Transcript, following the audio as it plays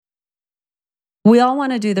We all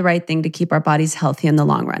want to do the right thing to keep our bodies healthy in the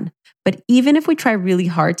long run. But even if we try really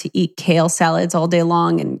hard to eat kale salads all day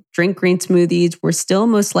long and drink green smoothies, we're still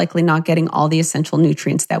most likely not getting all the essential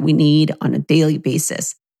nutrients that we need on a daily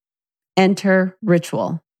basis. Enter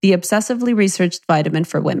Ritual, the obsessively researched vitamin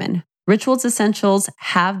for women. Ritual's essentials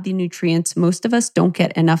have the nutrients most of us don't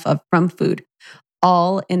get enough of from food,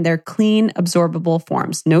 all in their clean, absorbable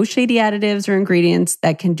forms. No shady additives or ingredients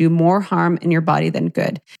that can do more harm in your body than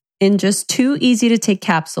good. In just 2 easy-to-take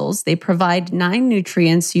capsules, they provide 9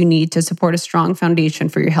 nutrients you need to support a strong foundation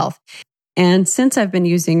for your health. And since I've been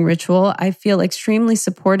using Ritual, I feel extremely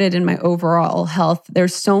supported in my overall health.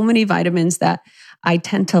 There's so many vitamins that I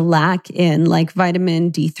tend to lack in, like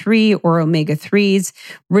vitamin D3 or omega-3s.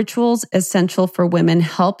 Ritual's Essential for Women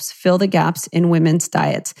helps fill the gaps in women's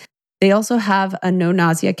diets. They also have a no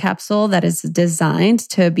nausea capsule that is designed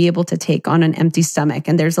to be able to take on an empty stomach.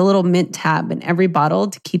 And there's a little mint tab in every bottle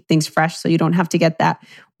to keep things fresh so you don't have to get that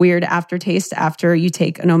weird aftertaste after you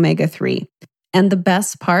take an omega-3. And the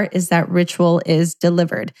best part is that Ritual is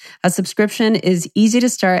delivered. A subscription is easy to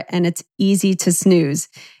start and it's easy to snooze.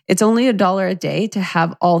 It's only $1 a day to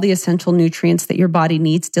have all the essential nutrients that your body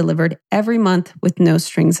needs delivered every month with no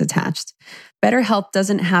strings attached. Better health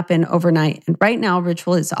doesn't happen overnight. And right now,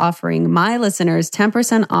 Ritual is offering my listeners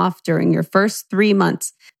 10% off during your first 3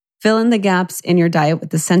 months. Fill in the gaps in your diet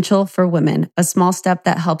with Essential for Women, a small step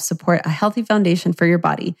that helps support a healthy foundation for your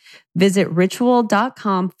body. Visit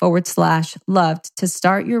ritual.com/loved to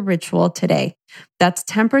start your Ritual today. That's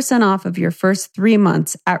 10% off of your first 3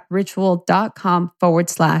 months at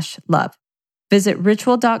ritual.com/love. Visit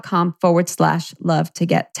ritual.com/love to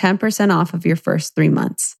get 10% off of your first 3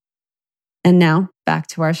 months. And now back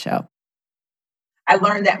to our show. I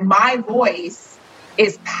learned that my voice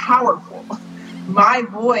is powerful. My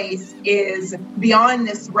voice is beyond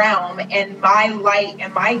this realm, and my light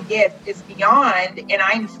and my gift is beyond, and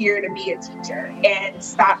I'm here to be a teacher. And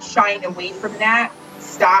stop shying away from that.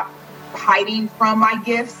 Stop hiding from my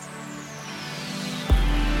gifts.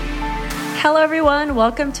 Hello, everyone.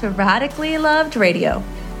 Welcome to Radically Loved Radio.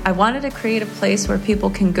 I wanted to create a place where people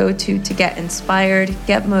can go to get inspired,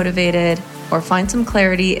 get motivated, or find some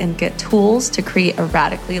clarity and get tools to create a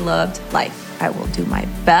radically loved life. I will do my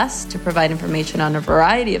best to provide information on a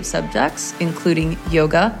variety of subjects, including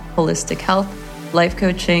yoga, holistic health, life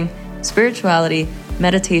coaching, spirituality,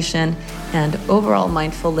 meditation, and overall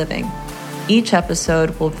mindful living. Each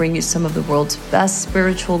episode will bring you some of the world's best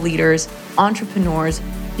spiritual leaders, entrepreneurs,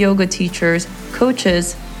 yoga teachers,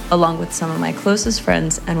 coaches, along with some of my closest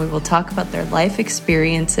friends, and we will talk about their life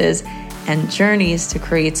experiences and journeys to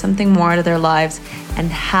create something more out of their lives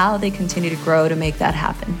and how they continue to grow to make that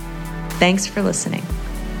happen. Thanks for listening.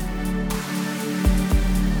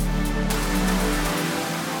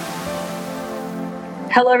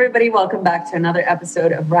 Hello, everybody. Welcome back to another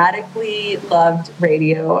episode of Radically Loved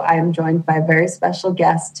Radio. I am joined by a very special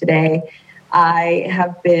guest today. I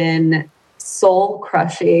have been soul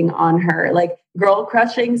crushing on her, like girl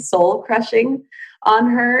crushing, soul crushing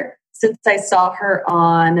on her since I saw her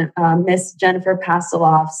on Miss Jennifer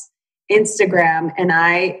Pasteloff's Instagram, and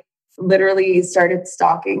I literally started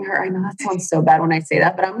stalking her. I know that sounds so bad when I say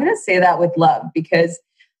that, but I'm going to say that with love because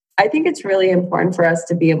I think it's really important for us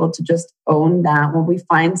to be able to just own that when we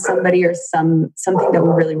find somebody or something that we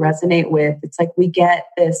really resonate with. It's like we get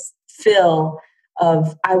this fill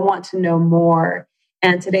of, I want to know more.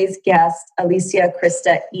 And today's guest, Alicia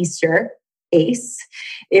Krista Easter, Ace,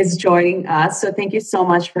 is joining us. So thank you so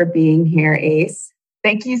much for being here, Ace.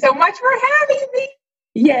 Thank you so much for having me.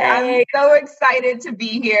 Yay. I'm so excited to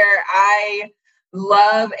be here. I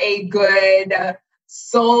love a good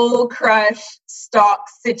soul crush stalk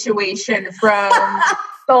situation from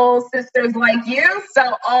soul sisters like you.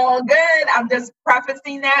 So all good. I'm just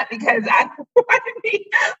prefacing that because I want to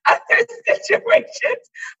be other situations.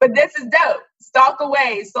 But this is dope. Stalk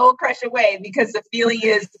away, soul crush away, because the feeling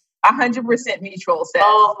is 100% mutual. Sis.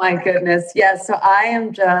 Oh my goodness. Yes. So I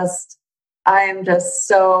am just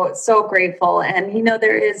so grateful. And,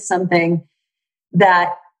 there is something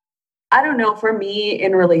that, I don't know, for me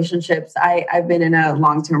in relationships, I've been in a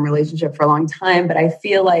long-term relationship for a long time, but I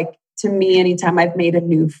feel like to me, anytime I've made a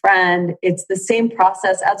new friend, it's the same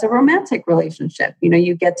process as a romantic relationship.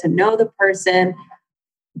 You get to know the person.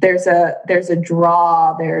 There's a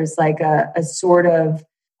draw, there's like a sort of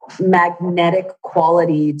magnetic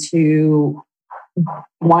quality to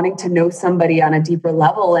wanting to know somebody on a deeper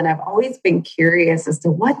level. And I've always been curious as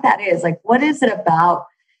to what that is. Like, what is it about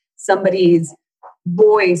somebody's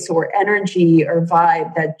voice or energy or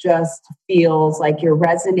vibe that just feels like you're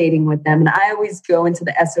resonating with them. And I always go into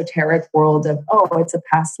the esoteric world of, oh, it's a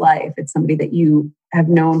past life. It's somebody that you have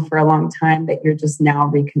known for a long time that you're just now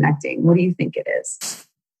reconnecting. What do you think it is?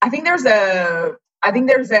 I think there's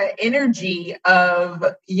an energy of,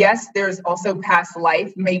 yes, there's also past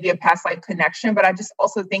life, maybe a past life connection, but I just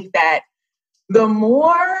also think that the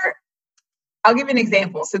more, I'll give you an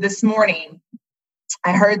example. So this morning,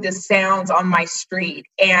 I heard this sounds on my street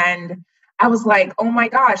and I was like, oh my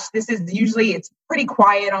gosh, it's pretty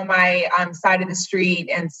quiet on my side of the street.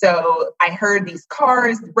 And so I heard these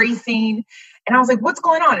cars racing and I was like, what's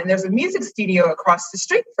going on? And there's a music studio across the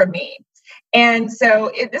street from me. And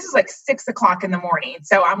so this is like 6:00 in the morning.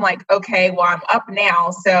 So I'm like, okay, well, I'm up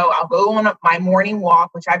now. So I'll go on my morning walk,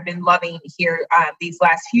 which I've been loving here these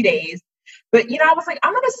last few days. But, I was like,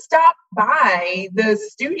 I'm going to stop by the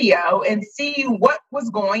studio and see what was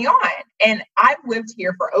going on. And I've lived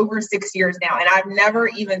here for over 6 years now, and I've never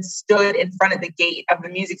even stood in front of the gate of the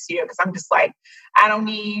music studio because I'm just like, I don't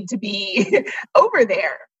need to be over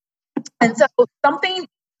there. And so something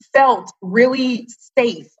felt really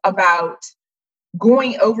safe about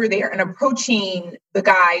going over there and approaching the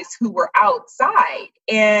guys who were outside.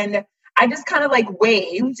 And I just kind of like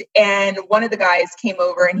waved, and one of the guys came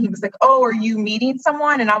over and he was like, oh, are you meeting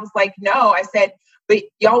someone? And I was like, no. I said, but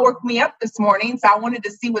y'all woke me up this morning, so I wanted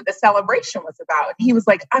to see what the celebration was about. And he was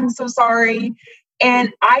like, I'm so sorry.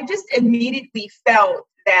 And I just immediately felt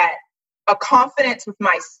that a confidence with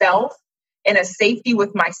myself and a safety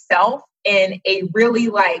with myself and a really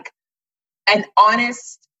like an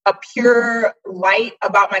honest, a pure light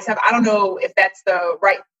about myself. I don't know if that's the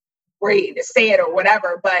right way to say it or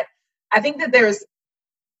whatever, but I think that there's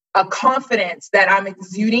a confidence that I'm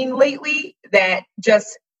exuding lately that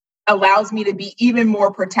just allows me to be even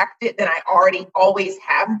more protected than I already always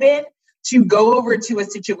have been, to go over to a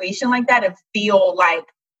situation like that and feel like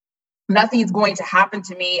nothing's going to happen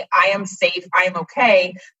to me. I am safe. I am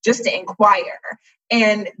okay, just to inquire.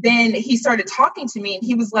 And then he started talking to me and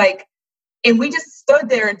he was like, and we just stood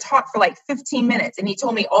there and talked for like 15 minutes. And he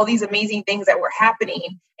told me all these amazing things that were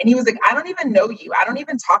happening. And he was like, I don't even know you. I don't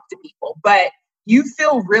even talk to people, but you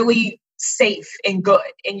feel really safe and good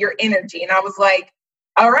in your energy. And I was like,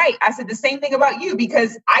 all right. I said the same thing about you,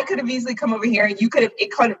 because I could have easily come over here and it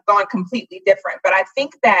could have gone completely different. But I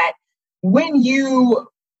think that when you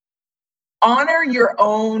honor your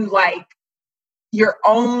own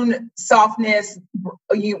softness,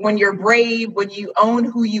 when you're brave, when you own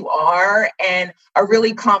who you are and are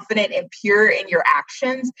really confident and pure in your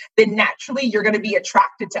actions, then naturally you're going to be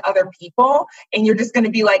attracted to other people. And you're just going to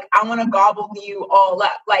be like, I want to gobble you all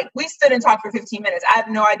up. Like, we stood and talked for 15 minutes. I have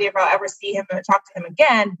no idea if I'll ever see him or talk to him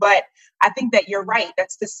again. But I think that you're right.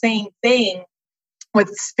 That's the same thing with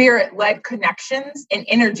spirit-led connections and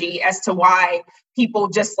energy as to why people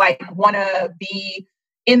just like want to be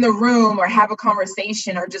in the room or have a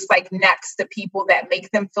conversation or just like next to people that make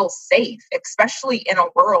them feel safe, especially in a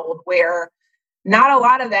world where not a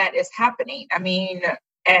lot of that is happening. I mean,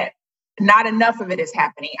 not enough of it is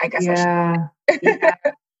happening, I guess. Yeah. Yeah.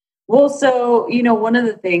 Well, so, one of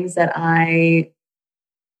the things that I,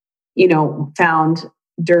 found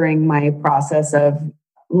during my process of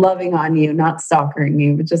loving on you, not stalking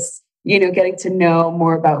you, but just, getting to know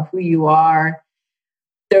more about who you are.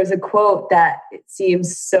 There's a quote that it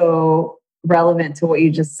seems so relevant to what you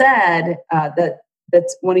just said,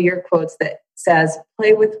 that's one of your quotes that says,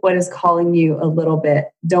 play with what is calling you a little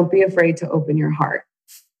bit. Don't be afraid to open your heart.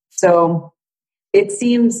 So it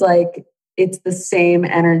seems like it's the same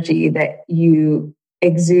energy that you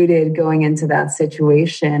exuded going into that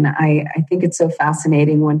situation. I think it's so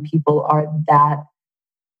fascinating when people are that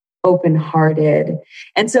open-hearted.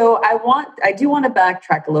 And so I do want to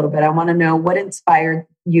backtrack a little bit. I want to know what inspired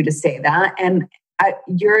you to say that. And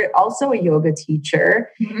you're also a yoga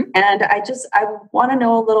teacher. Mm-hmm. And I want to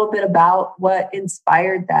know a little bit about what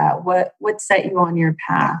inspired that. What set you on your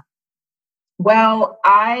path? Well,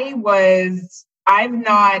 I'm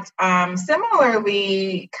not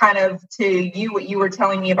similarly kind of to you, what you were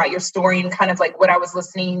telling me about your story and kind of like what I was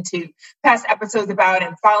listening to past episodes about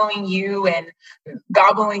and following you and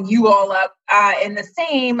gobbling you all up. And the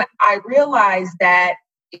same, I realized that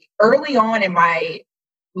early on in my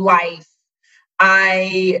life,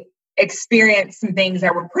 I experienced some things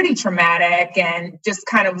that were pretty traumatic and just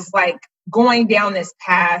kind of was like going down this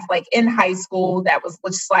path, like in high school, that was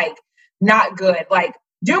just like not good. Like,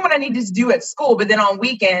 doing what I needed to do at school, but then on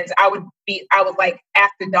weekends I would like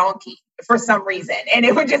act the donkey for some reason. And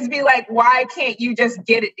it would just be like, why can't you just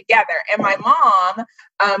get it together? And my mom,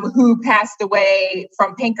 who passed away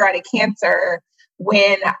from pancreatic cancer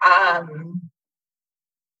when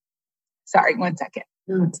Sorry, 1 second.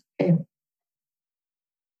 No, it's okay.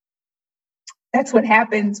 That's what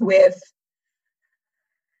happens with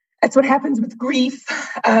grief.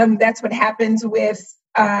 That's what happens with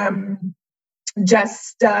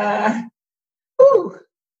just ooh,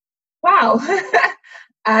 wow.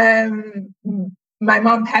 My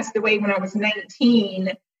mom passed away when I was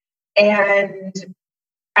 19, and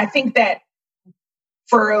I think that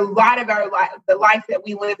for a lot of our the life that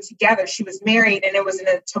we lived together, she was married, and it was in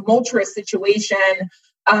a tumultuous situation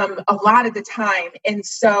a lot of the time. And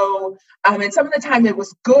so, and some of the time it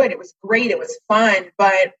was good, it was great, it was fun,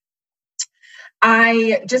 but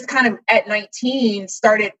I just kind of at 19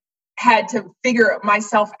 had to figure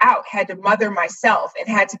myself out, had to mother myself, and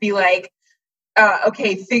had to be like,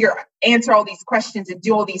 okay, answer all these questions and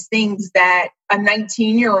do all these things that a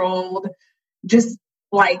 19-year-old just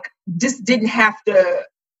didn't have to.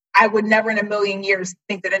 I would never in a million years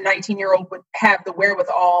think that a 19-year-old would have the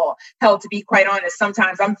wherewithal. Hell, to be quite honest,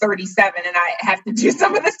 sometimes I'm 37 and I have to do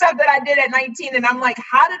some of the stuff that I did at 19. And I'm like,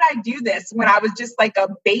 how did I do this when I was just like a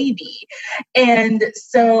baby? And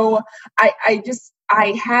so I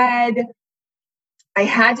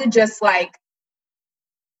had to just like,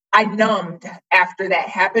 I numbed after that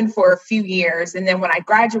happened for a few years. And then when I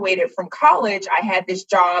graduated from college, I had this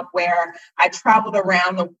job where I traveled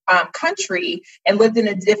around the country and lived in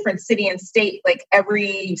a different city and state like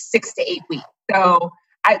every 6 to 8 weeks. So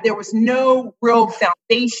there was no real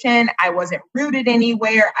foundation. I wasn't rooted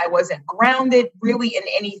anywhere. I wasn't grounded really in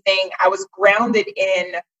anything. I was grounded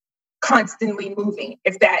in constantly moving,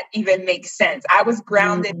 if that even makes sense. I was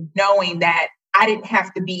grounded knowing that I didn't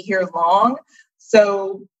have to be here long.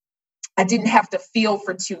 So I didn't have to feel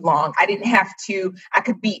for too long. I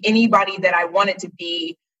could be anybody that I wanted to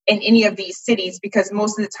be in any of these cities because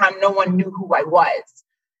most of the time no one knew who I was.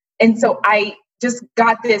 And so I just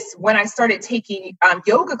got this when I started taking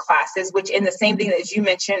yoga classes, which in the same thing as you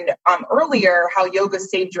mentioned earlier, how yoga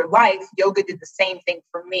saved your life, yoga did the same thing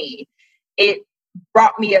for me. It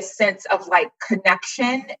brought me a sense of like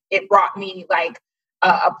connection. It brought me like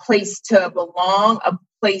a place to belong, a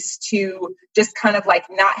place to just kind of like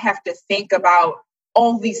not have to think about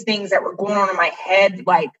all these things that were going on in my head,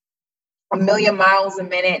 like a million miles a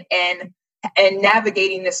minute, and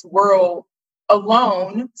navigating this world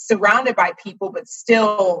alone, surrounded by people, but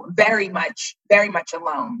still very much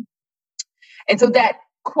alone. And so that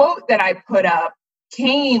quote that I put up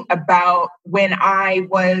came about when I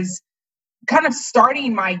was kind of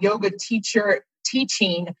starting my yoga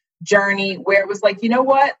teaching journey, where it was like, you know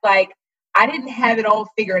what, like I didn't have it all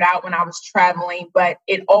figured out when I was traveling, but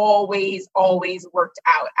it always worked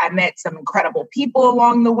out. I met some incredible people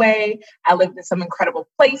along the way. I lived in some incredible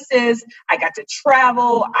places. I got to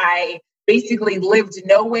travel. I basically lived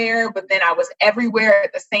nowhere, but then I was everywhere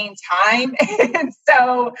at the same time. And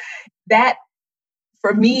so that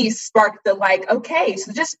for me sparked the like, okay,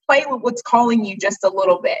 so just play with what's calling you just a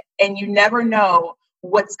little bit. And you never know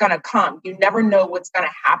what's going to come. You never know what's going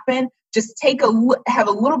to happen. Just have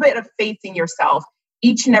a little bit of faith in yourself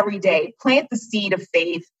each and every day. Plant the seed of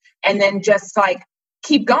faith and then just like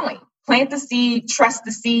keep going. Plant the seed, trust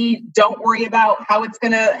the seed. Don't worry about how it's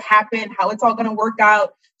going to happen, how it's all going to work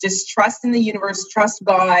out. Just trust in the universe, trust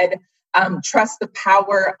God, trust the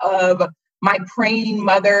power of my praying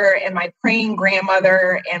mother and my praying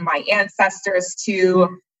grandmother and my ancestors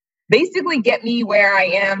to basically get me where I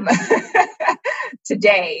am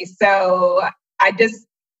today. So I just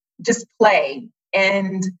play.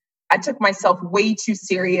 And I took myself way too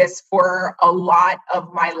serious for a lot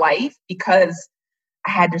of my life because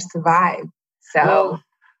I had to survive. So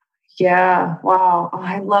yeah. Wow. Oh,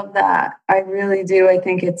 I love that. I really do. I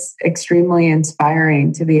think it's extremely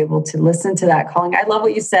inspiring to be able to listen to that calling. I love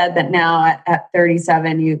what you said that now at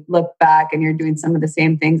 37, you look back and you're doing some of the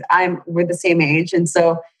same things. We're the same age. And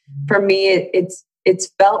so for me, it's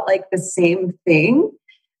felt like the same thing.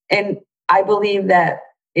 And I believe that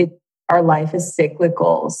our life is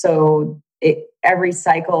cyclical. So every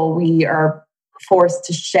cycle we are forced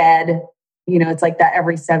to shed, it's like that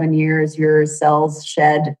every 7 years, your cells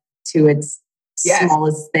shed to its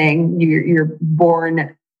smallest thing. You're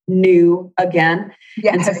born new again.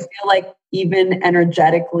 Yes. And so I feel like even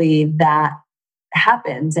energetically that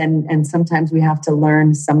happens. And sometimes we have to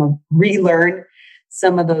relearn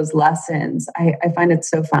some of those lessons. I find it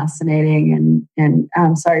so fascinating and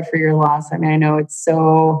I'm sorry for your loss. I mean, I know it's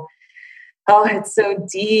so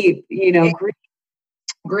deep,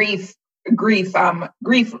 grief,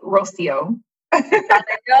 Rocio.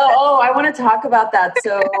 I want to talk about that.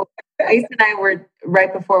 So Ace and I were,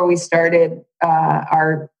 right before we started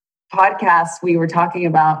our podcast, we were talking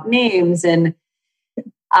about names, and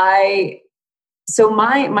I So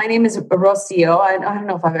my name is Rocio. I don't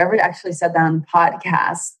know if I've ever actually said that on the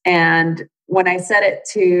podcast. And when I said it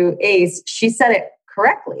to Ace, she said it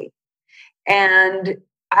correctly. And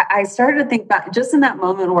I started to think back just in that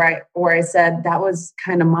moment where I said that was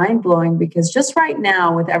kind of mind blowing, because just right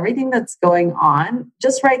now with everything that's going on,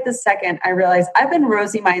 just right this second, I realized I've been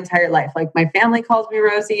Rosie my entire life. Like my family calls me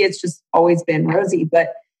Rosie. It's just always been Rosie.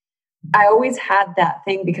 But I always had that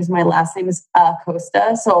thing because my last name is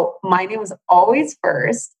Acosta. So my name was always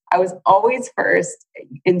first. I was always first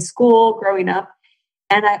in school growing up.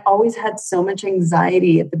 And I always had so much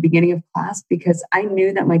anxiety at the beginning of class because I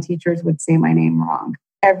knew that my teachers would say my name wrong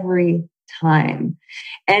every time.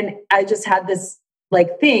 And I just had this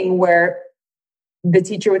like thing where the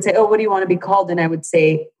teacher would say, "Oh, what do you want to be called?" And I would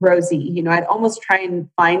say, "Rosie." I'd almost try and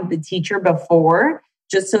find the teacher before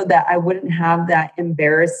just so that I wouldn't have that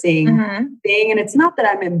embarrassing thing. And it's not that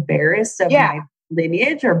I'm embarrassed of my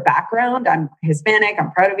lineage or background. I'm Hispanic.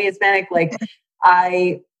 I'm proud to be Hispanic. Like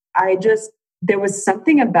I just, there was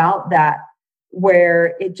something about that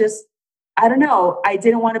where it just, I don't know. I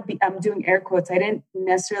didn't want to be, I'm doing air quotes. I didn't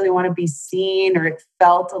necessarily want to be seen, or it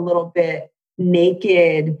felt a little bit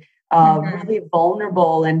naked, really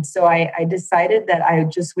vulnerable. And so I decided that I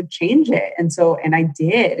just would change it. And I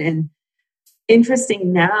did. And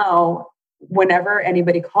interesting now, whenever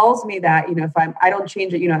anybody calls me that, if I don't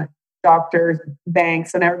change it, doctors,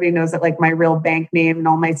 banks, and everybody knows that like my real bank name and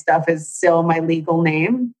all my stuff is still my legal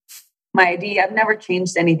name. My ID, I've never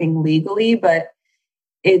changed anything legally, but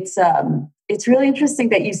it's really interesting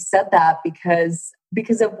that you said that because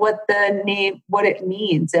of what it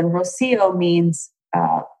means. And Rocio means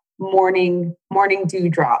morning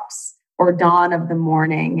dewdrops or dawn of the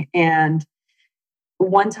morning. And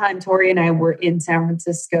one time Tori and I were in San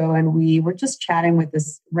Francisco and we were just chatting with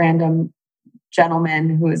this random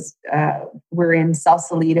gentleman who was we're in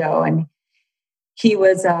Sausalito, and he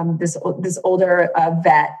was this older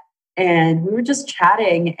vet. And we were just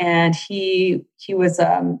chatting, and he was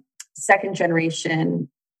second generation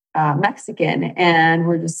Mexican, and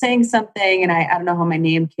we're just saying something, and I don't know how my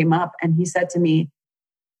name came up, and he said to me,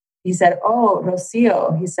 "Oh,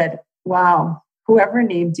 Rocio," he said, "Wow, whoever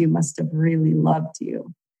named you must have really loved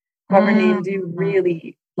you. Whoever named you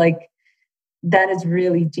really, like, that is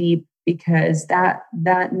really deep, because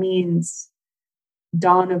that means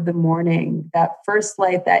dawn of the morning, that first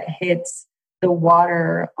light that hits the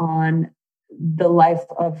water on the life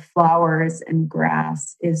of flowers and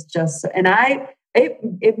grass is just," and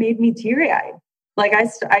it made me teary-eyed. Like I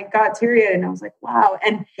got teary-eyed and I was like, wow.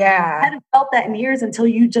 And I hadn't felt that in years until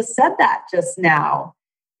you just said that just now.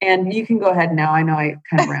 And you can go ahead now. I know I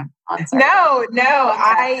kind of rambled on. No,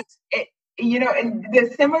 and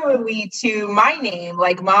similarly to my name,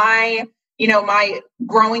 like my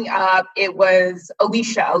growing up, it was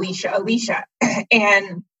Alicia.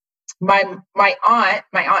 And my aunt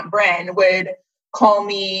Bren would call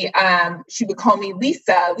me, she would call me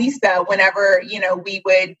Lisa whenever, we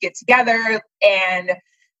would get together. And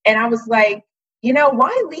I was like,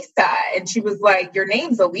 why Lisa? And she was like, "Your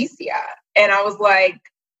name's Alicia." And I was like,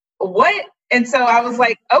 "What?" And so I was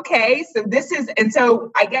like, okay, so this is, and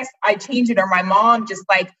so I guess I changed it, or my mom just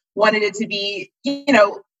like wanted it to be,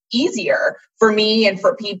 easier for me and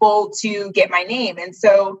for people to get my name. And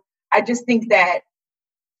so I just think that,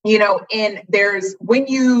 when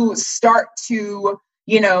you start to,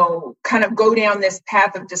 kind of go down this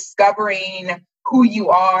path of discovering who you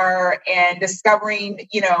are and discovering,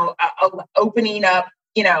 opening up,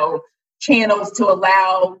 channels to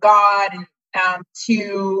allow God and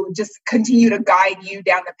to just continue to guide you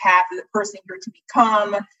down the path of the person you're to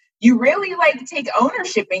become, you really like take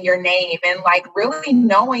ownership in your name, and like really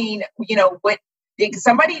knowing, what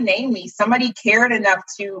somebody named me, somebody cared enough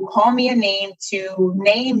to call me a name, to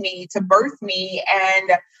name me, to birth me.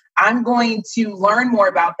 And I'm going to learn more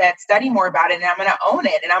about that, study more about it, and I'm going to own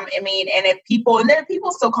it. And there are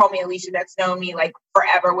people still call me Alicia that's known me like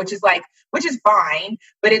forever, which is fine.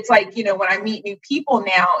 But it's like, when I meet new people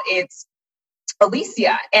now, it's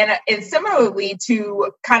Alicia. And similarly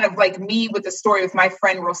to kind of like me with the story with my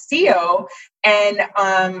friend Rocio, and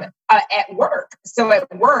at work. So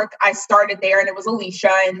at work, I started there and it was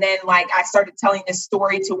Alicia. And then like I started telling this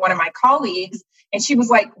story to one of my colleagues, and she was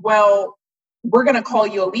like, "Well, we're going to call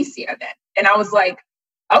you Alicia then." And I was like,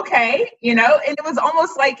 okay, and it was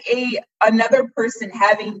almost like another person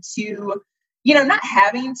having to, not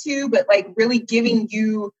having to, but like really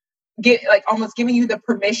almost giving you the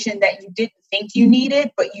permission that you didn't think you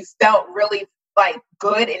needed, but you felt really like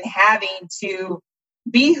good in having to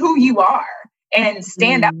be who you are and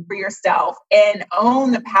stand up for yourself and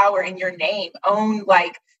own the power in your name, own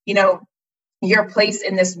like, your place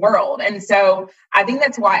in this world. And so I think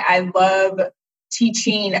that's why I love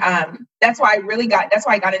teaching. That's why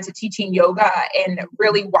I got into teaching yoga, and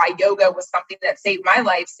really why yoga was something that saved my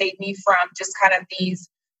life, saved me from just kind of these,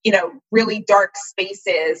 really dark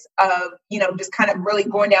spaces of, just kind of really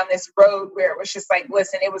going down this road where it was just like,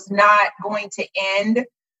 listen, it was not going to end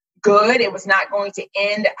good. It was not going to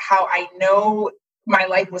end how I know my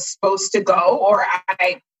life was supposed to go, or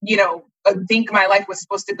I think my life was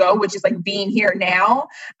supposed to go, which is like being here now.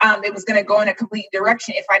 It was going to go in a complete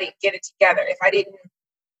direction if I didn't get it together, if I didn't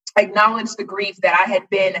acknowledge the grief that I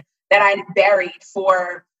had buried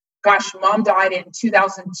for, gosh, mom died in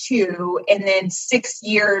 2002. And then 6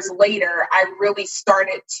 years later, I really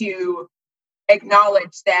started to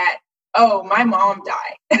acknowledge that, oh, my mom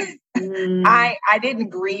died. I didn't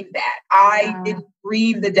grieve that. I didn't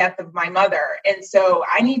grieve the death of my mother. And so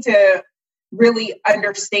I need to really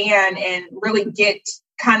understand and really get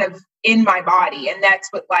kind of in my body. And that's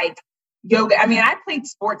what like yoga, I mean, I played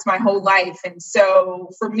sports my whole life. And so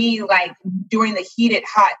for me, like doing the heated,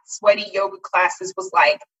 hot, sweaty yoga classes was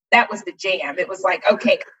like, that was the jam. It was like,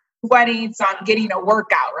 okay, sweating, so I'm getting a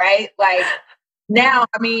workout, right? Like now,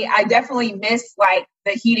 I mean, I definitely miss like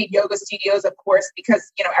the heated yoga studios, of course,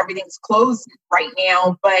 because, everything's closed right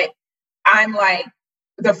now. But I'm like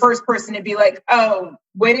the first person to be like, oh,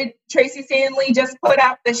 what did Tracy Stanley just put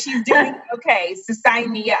up that she's doing? Okay, so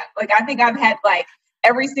sign me up. Like, I think I've had like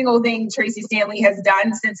every single thing Tracy Stanley has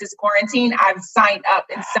done since this quarantine, I've signed up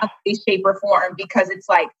in some way, shape, or form, because it's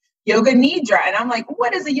like yoga nidra. And I'm like,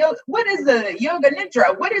 what is a yoga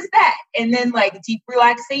nidra? What is that? And then like deep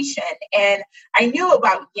relaxation. And I knew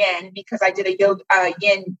about yin because I did a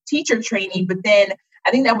yin teacher training, but then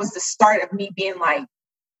I think that was the start of me being like,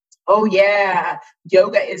 oh yeah,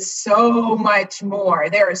 yoga is so much more.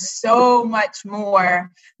 There is so much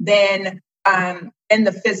more than in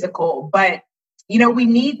the physical. But we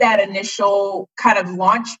need that initial kind of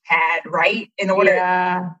launch pad, right? In order.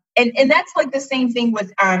 Yeah. And that's like the same thing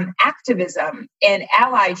with activism and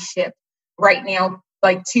allyship right now.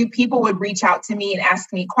 Like two people would reach out to me and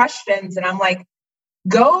ask me questions. And I'm like,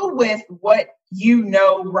 go with what you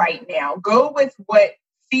know right now. Go with what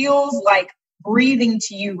feels like breathing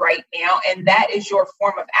to you right now. And that is your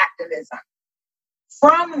form of activism.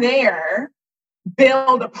 From there,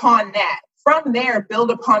 build upon that. From there,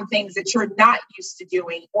 build upon things that you're not used to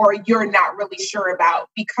doing or you're not really sure about.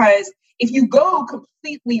 Because if you go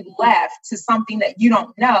completely left to something that you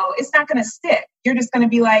don't know, it's not going to stick. You're just going to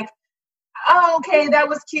be like, oh, okay, that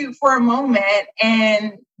was cute for a moment.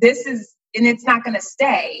 And it's not going to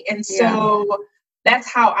stay. And so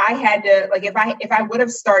that's how I had to, like, if I would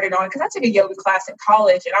have started on, because I took a yoga class in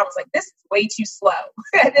college and I was like, this is way too slow.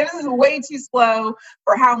 This is way too slow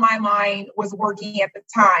for how my mind was working at the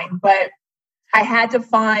time. But I had to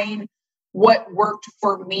find what worked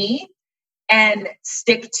for me and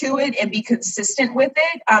stick to it and be consistent with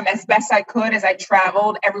it as best I could. As I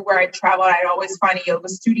traveled, everywhere I traveled, I'd always find a yoga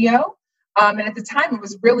studio. And at the time, it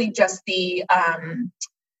was really just the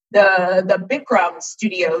Bikram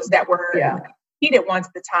studios that were heated ones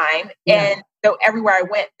at the time. Yeah. And so everywhere I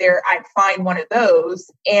went there, I'd find one of those.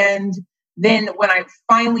 And then when I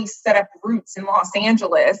finally set up roots in Los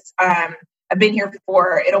Angeles, I've been here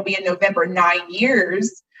it'll be in November, 9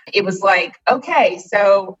 years. It was like, okay,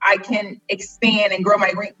 so I can expand and grow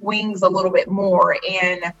my wings a little bit more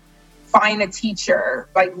and find a teacher,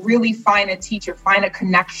 like really find a teacher, find a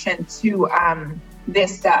connection to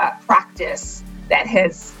this practice that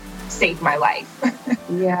has saved my life.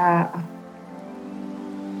 Yeah.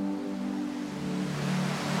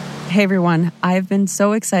 Hey everyone, I've been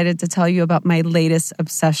so excited to tell you about my latest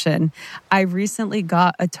obsession. I recently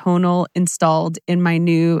got a tonal installed in my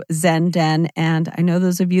new Zen Den, and I know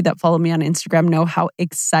those of you that follow me on Instagram know how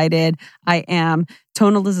excited I am.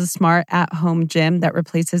 Tonal is a smart at-home gym that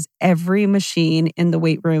replaces every machine in the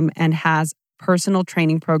weight room and has personal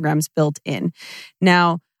training programs built in.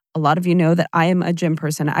 Now, a lot of you know that I am a gym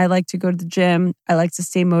person. I like to go to the gym. I like to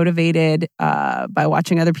stay motivated by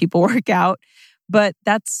watching other people work out. But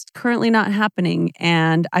that's currently not happening.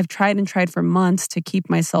 And I've tried for months to keep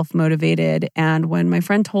myself motivated. And when my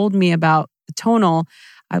friend told me about the tonal,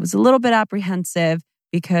 I was a little bit apprehensive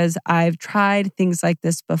because I've tried things like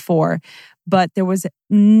this before. But there was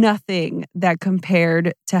nothing that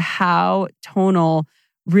compared to how tonal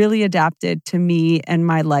really adapted to me and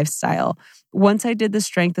my lifestyle. Once I did the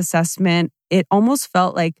strength assessment, it almost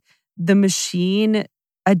felt like the machine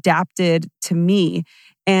adapted to me.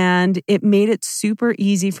 And it made it super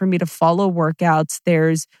easy for me to follow workouts.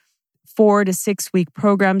 There's 4 to 6 week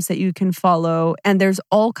programs that you can follow. And there's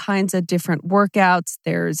all kinds of different workouts.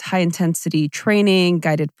 There's high intensity training,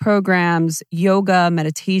 guided programs, yoga,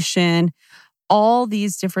 meditation, all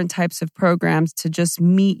these different types of programs to just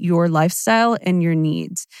meet your lifestyle and your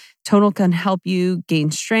needs. Tonal can help you gain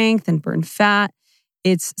strength and burn fat.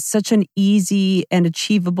 It's such an easy and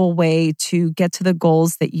achievable way to get to the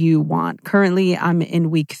goals that you want. Currently, I'm in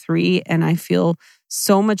week 3 and I feel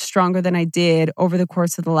so much stronger than I did over the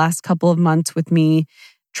course of the last couple of months with me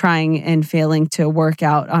trying and failing to work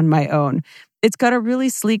out on my own. It's got a really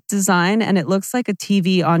sleek design and it looks like a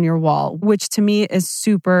TV on your wall, which to me is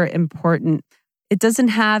super important. It doesn't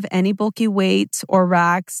have any bulky weights or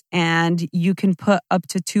racks, and you can put up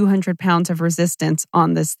to 200 pounds of resistance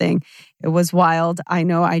on this thing. It was wild. I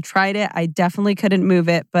know I tried it. I definitely couldn't move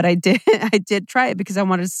it, but I did. I did try it because I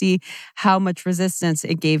wanted to see how much resistance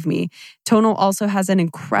it gave me. Tonal also has an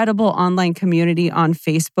incredible online community on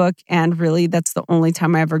Facebook, and really that's the only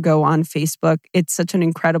time I ever go on Facebook. It's such an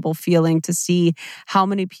incredible feeling to see how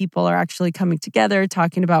many people are actually coming together,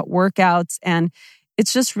 talking about workouts, and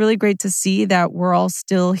it's just really great to see that we're all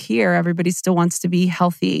still here. Everybody still wants to be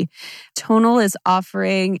healthy. Tonal is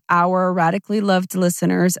offering our radically loved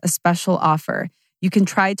listeners a special offer. You can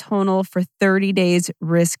try Tonal for 30 days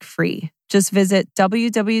risk-free. Just visit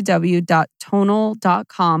www.tonal.com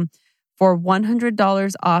for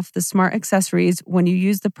 $100 off the smart accessories when you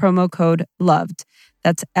use the promo code LOVED.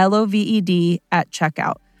 That's LOVED at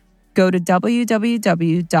checkout. Go to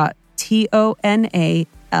www.tonal.com.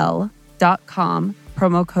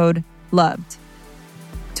 Promo code LOVED.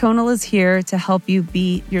 Tonal is here to help you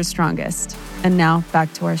be your strongest. And now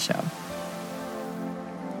back to our show.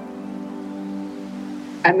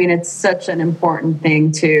 I mean, it's such an important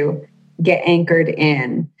thing to get anchored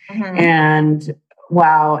in. Mm-hmm. And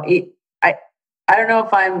wow, I don't know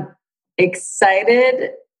if I'm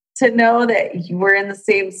excited to know that we're in the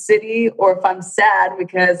same city or if I'm sad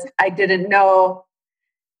because I didn't know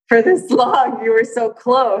for this long you were so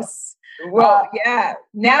close. Well, yeah.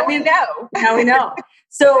 Now we know. Now we know.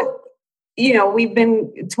 So,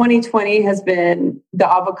 2020 has been the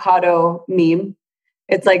avocado meme.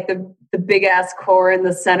 It's like the big ass core in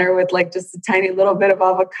the center with like just a tiny little bit of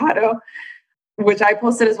avocado, which I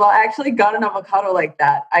posted as well. I actually got an avocado like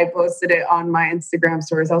that. I posted it on my Instagram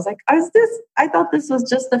stories. I was like, I thought this was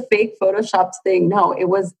just a fake photoshopped thing. No, it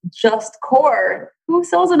was just core. Who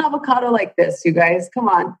sells an avocado like this, you guys? Come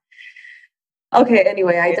on. Okay,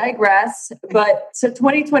 anyway, I digress. But so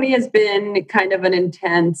 2020 has been kind of an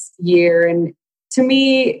intense year. And to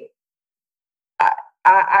me,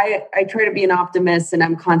 I try to be an optimist and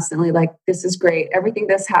I'm constantly like, this is great. Everything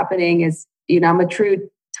that's happening is, I'm a true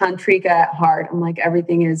tantrika at heart. I'm like,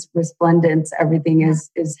 everything is resplendent. Everything is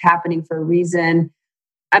happening for a reason.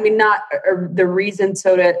 I mean, not the reason,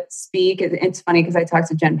 so to speak. It's funny because I talked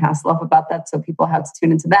to Jen Pasloff about that. So people have to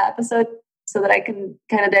tune into that episode so that I can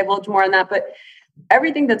kind of divulge more on that. But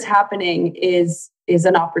everything that's happening is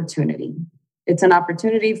an opportunity. It's an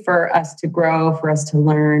opportunity for us to grow, for us to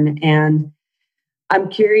learn. And I'm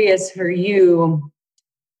curious for you,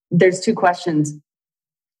 there's 2 questions.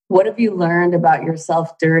 What have you learned about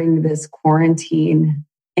yourself during this quarantine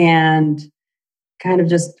and kind of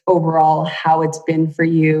just overall how it's been for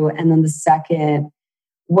you? And then the second,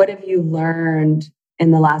 what have you learned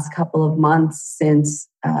in the last couple of months since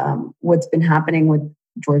what's been happening with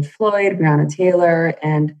George Floyd, Breonna Taylor,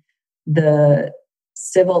 and the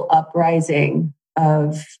civil uprising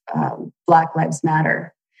of Black Lives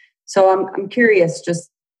Matter? So I'm curious, just,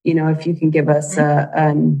 if you can give us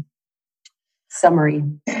a summary.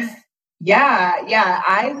 Yeah.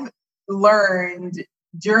 I've learned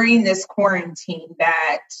during this quarantine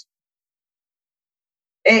that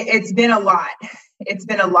it's been a lot. It's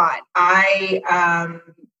been a lot. I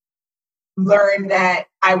learned that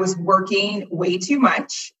I was working way too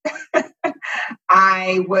much.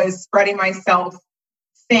 I was spreading myself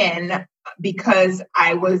thin because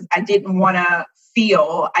I didn't want to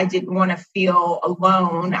feel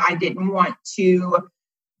alone. I didn't want to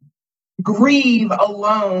grieve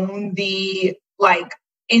alone the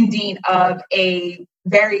ending of a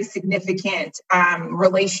very significant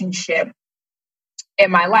relationship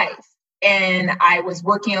in my life. And I was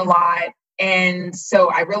working a lot. And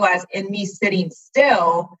so I realized in me sitting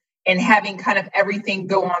still and having kind of everything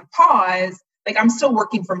go on pause, I'm still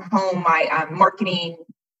working from home, my marketing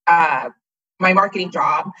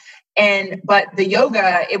job. But the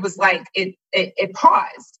yoga, it was like, it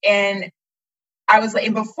paused. And I was like,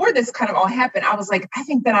 and before this kind of all happened, I was like, I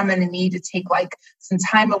think that I'm going to need to take some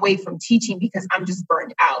time away from teaching because I'm just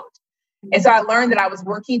burned out. And so I learned that I was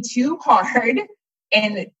working too hard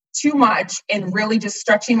and too much and really just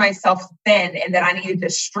stretching myself thin, and that I needed to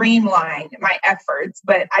streamline my efforts,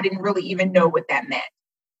 but I didn't really even know what that meant.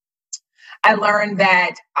 I learned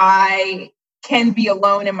that I can be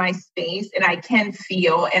alone in my space, and I can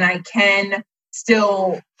feel, and I can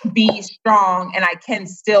still be strong, and I can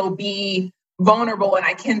still be vulnerable, and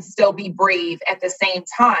I can still be brave at the same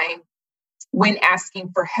time when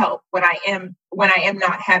asking for help, when I'm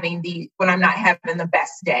not having the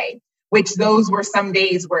best day, which those were some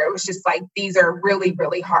days where it was just like, these are really,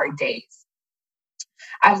 really hard days.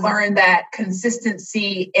 I've learned that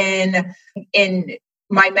consistency in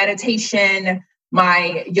my meditation,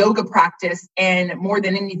 my yoga practice, and more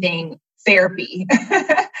than anything, therapy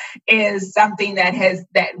is something that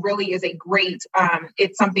really is a great,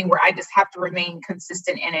 it's something where I just have to remain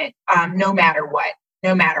consistent in it, no matter what.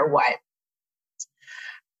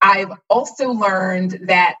 I've also learned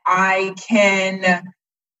that I can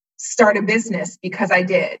start a business because I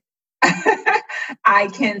did. I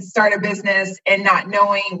can start a business and not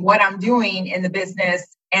knowing what I'm doing in the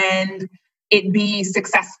business, and it be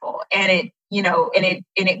successful, and it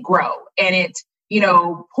grow, and it,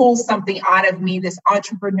 pulls something out of me, this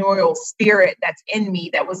entrepreneurial spirit that's in me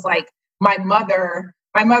that was like my mother.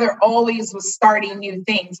 My mother always was starting new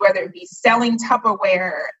things, whether it be selling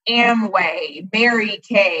Tupperware, Amway, Mary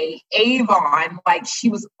Kay, Avon. Like, she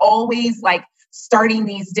was always like starting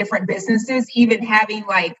these different businesses, even having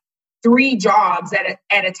like 3 jobs at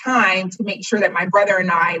a time to make sure that my brother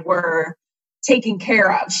and I were taken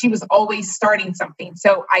care of. She was always starting something.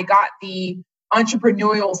 So I got the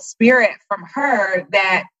entrepreneurial spirit from her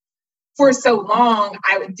that for so long,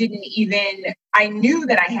 I knew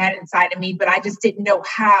that I had inside of me, but I just didn't know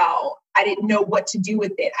how. I didn't know what to do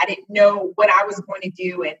with it. I didn't know what I was going to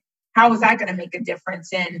do, and how was I going to make a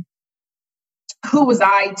difference, and who was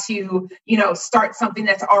I to, start something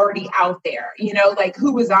that's already out there, like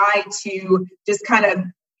who was I to just kind of,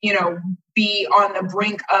 be on the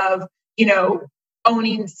brink of,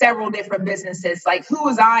 owning several different businesses. Like, who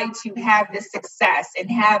was I to have this success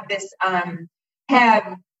and have this,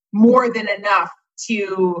 have more than enough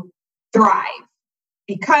to thrive?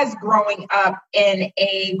 Because growing up in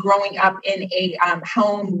a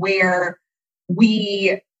home where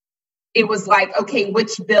it was like, okay,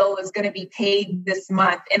 which bill is going to be paid this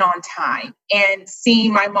month and on time, and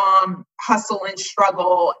seeing my mom hustle and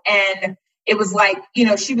struggle. And it was like,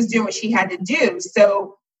 she was doing what she had to do.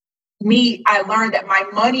 So I learned that my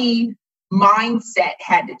money mindset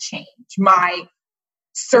had to change. My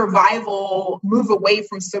move away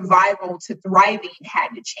from survival to thriving had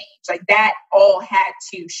to change. Like, that all had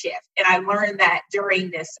to shift. And I learned that during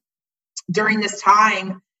this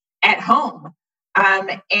time at home.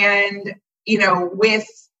 And, with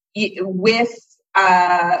the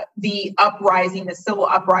civil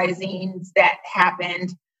uprisings that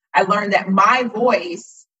happened, I learned that my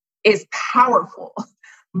voice is powerful.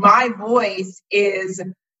 My voice is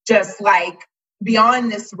just like beyond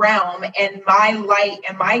this realm, and my light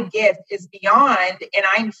and my gift is beyond, and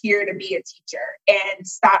I'm here to be a teacher. And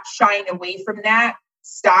stop shying away from that.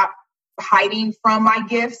 Stop hiding from my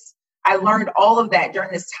gifts. I learned all of that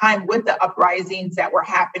during this time with the uprisings that were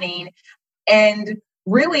happening, and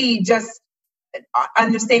really just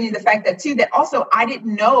understanding the fact that also I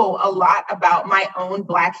didn't know a lot about my own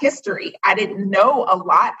Black history. I didn't know a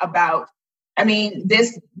lot about,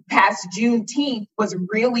 this past Juneteenth was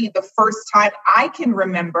really the first time I can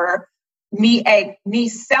remember me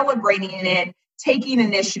celebrating it, taking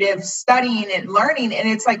initiative, studying it, learning. And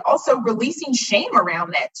it's like also releasing shame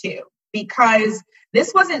around that too, because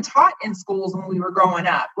this wasn't taught in schools when we were growing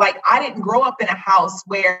up. Like, I didn't grow up in a house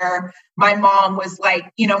where my mom was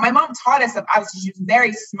like, my mom taught us, she was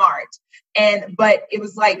very smart. But it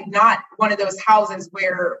was like not one of those houses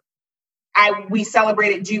where we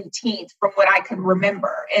celebrated Juneteenth from what I can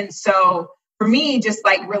remember. And so for me, just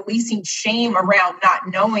like releasing shame around not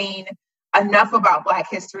knowing enough about Black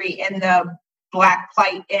history and the Black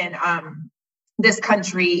plight in this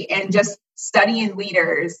country, and just studying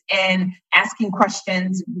leaders and asking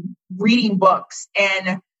questions, reading books,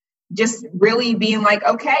 and just really being like,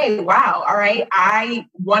 okay, wow, all right, I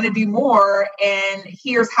want to do more, and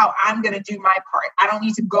here's how I'm going to do my part. I don't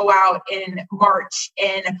need to go out and march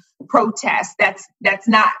and protest. That's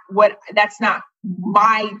not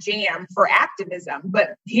my jam for activism.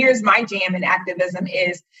 But here's my jam in activism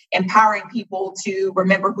is empowering people to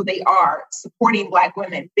remember who they are, supporting Black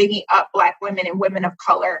women, bigging up Black women and women of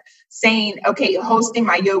color, saying, okay, hosting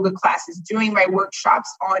my yoga classes, doing my workshops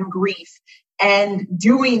on grief, and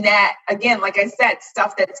doing that, again, like I said,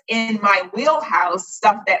 stuff that's in my wheelhouse,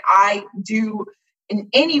 stuff that I do in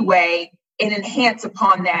any way, and enhance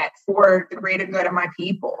upon that for the greater good of my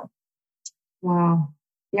people. Wow.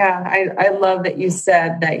 Yeah. I love that you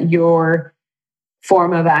said that your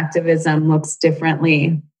form of activism looks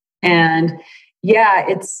differently. And yeah,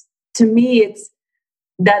 to me, it's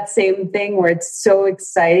that same thing where it's so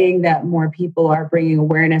exciting that more people are bringing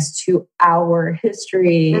awareness to our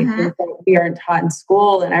history that we aren't taught in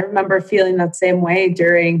school. And I remember feeling that same way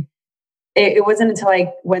during, it wasn't until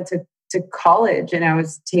I went to college and I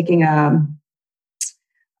was taking a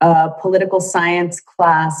political science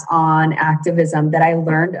class on activism that I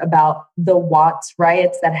learned about the Watts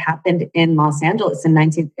riots that happened in Los Angeles in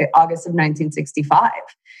August of 1965.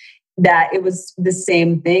 That it was the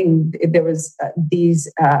same thing. There was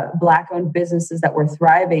these Black-owned businesses that were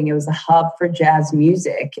thriving. It was a hub for jazz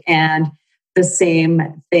music, and the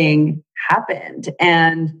same thing happened.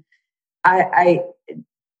 And I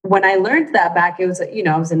when I learned that back, it was,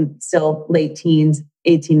 I was in still late teens,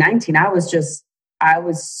 18, 19. I was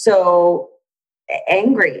so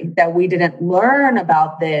angry that we didn't learn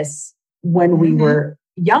about this when we were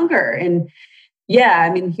younger. And yeah, I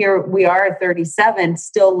mean, here we are at 37,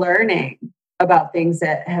 still learning about things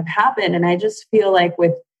that have happened. And I just feel like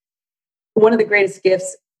with one of the greatest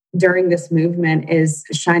gifts during this movement is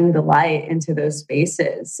shining the light into those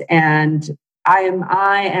spaces. And I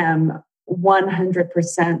am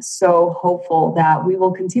 100% so hopeful that we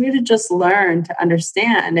will continue to just learn to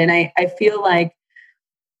understand. And I feel like,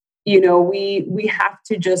 we have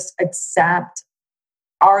to just accept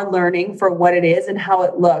our learning for what it is and how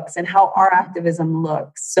it looks and how our activism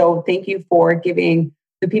looks. So thank you for giving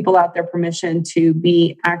the people out there permission to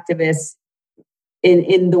be activists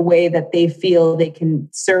in the way that they feel they can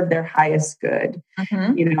serve their highest good,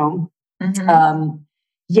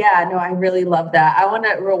 Yeah, no, I really love that. I want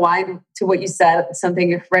to rewind to what you said,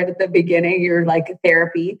 something right at the beginning. You're like,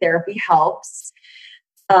 therapy helps.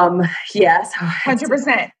 Yes.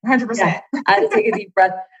 100%. 100%. Yeah, I had to take a deep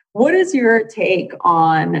breath. What is your take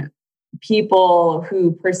on people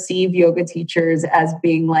who perceive yoga teachers as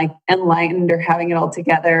being like enlightened or having it all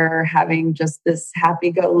together or having just this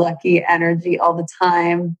happy-go-lucky energy all the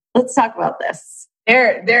time? Let's talk about this.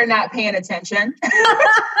 They're not paying attention.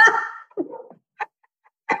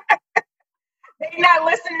 They're not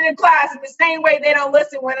listening to class in the same way they don't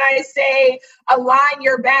listen when I say align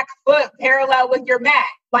your back foot parallel with your mat.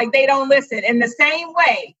 Like, they don't listen in the same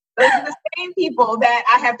way. Those are the same people that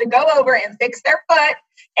I have to go over and fix their foot.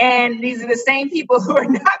 And these are the same people who are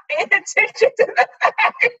not paying attention to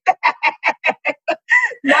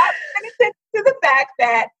the fact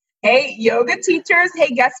that, hey, yoga teachers,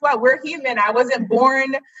 hey, guess what? We're human. I wasn't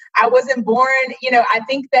born, I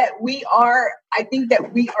think that we are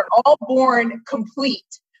all born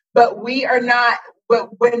complete, but we are not.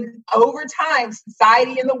 But when over time,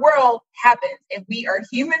 society and the world happens, and we are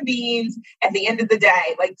human beings at the end of the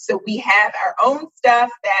day, so we have our own stuff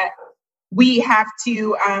that we have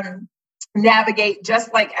to navigate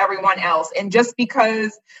just like everyone else. And just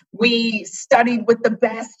because we studied with the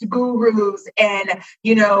best gurus and,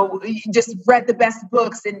 just read the best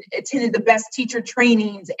books and attended the best teacher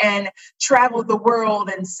trainings and traveled the world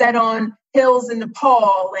and sat on hills in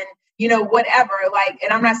Nepal and, whatever, and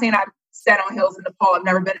I'm not saying I've sat on hills in Nepal. I've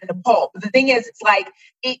never been in Nepal. But the thing is, it's like,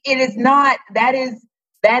 it is not,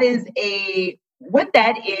 what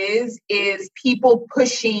that is people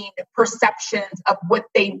pushing perceptions of what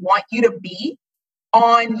they want you to be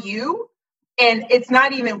on you. And it's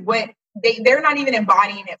not even what they're not even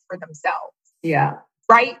embodying it for themselves. Yeah.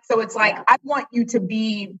 Right. So it's like, I want you to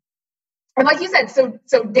be, and like you said, so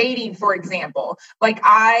dating, for example, I'm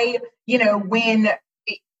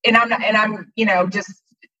just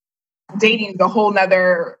dating the whole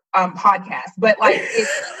nother podcast, but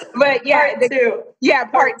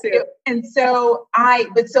part two. And so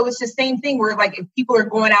it's the same thing where if people are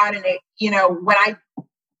going out and when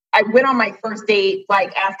I went on my first date,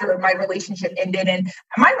 after my relationship ended, and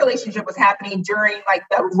my relationship was happening during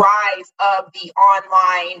the rise of the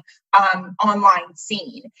online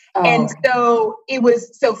scene. Oh. And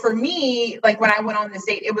so for me, when I went on this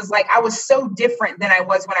date, it was I was so different than I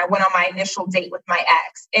was when I went on my initial date with my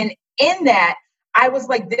ex. And in that, I was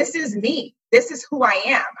like, this is me. This is who I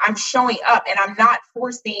am. I'm showing up, and I'm not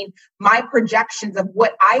forcing my projections of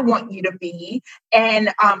what I want you to be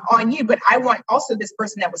and on you. But I want also this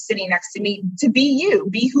person that was sitting next to me to be you,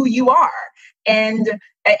 be who you are, and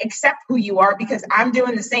accept who you are, because I'm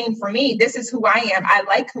doing the same for me. This is who I am. I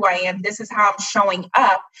like who I am. This is how I'm showing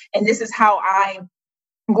up, and this is how I'm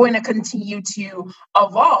going to continue to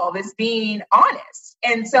evolve, is being honest.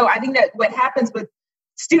 And so I think that what happens with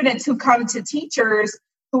students who come to teachers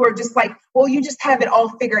who are just like, well, you just have it all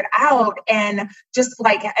figured out. And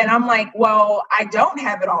I'm like, well, I don't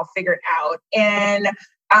have it all figured out. And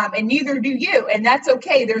neither do you. And that's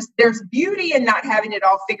okay. There's beauty in not having it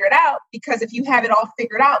all figured out, because if you have it all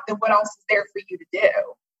figured out, then what else is there for you to do?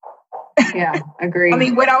 Yeah, agree. I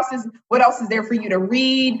mean, what else is there for you to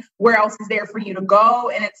read? Where else is there for you to go?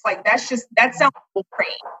 And it's like, that sounds great.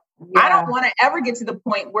 Yeah. I don't want to ever get to the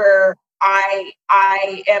point where I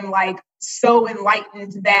am like so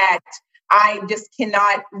enlightened that I just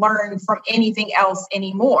cannot learn from anything else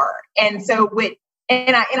anymore. And so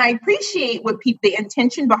I appreciate the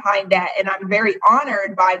intention behind that. And I'm very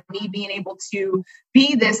honored by me being able to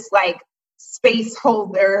be this like space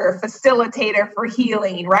holder, facilitator for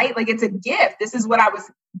healing, right? Like, it's a gift. This is what I was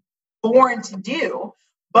born to do.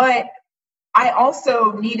 But I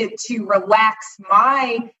also needed to relax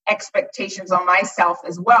my expectations on myself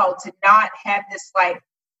as well, to not have this like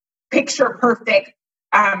picture perfect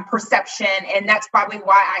perception. And that's probably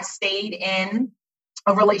why I stayed in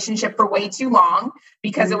a relationship for way too long,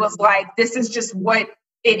 because it was like, this is just what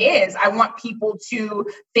it is. I want people to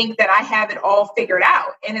think that I have it all figured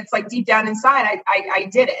out. And it's like, deep down inside, I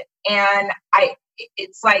did it. And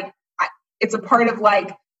it's a part of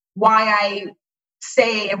like why I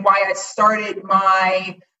say, and why I started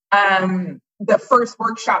my, the first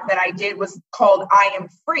workshop that I did was called I Am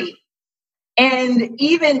Free. And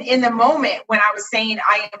even in the moment when I was saying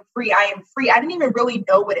I am free, I didn't even really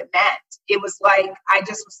know what it meant. It was like, I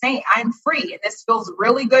just was saying I'm free, and this feels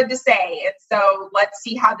really good to say. And so let's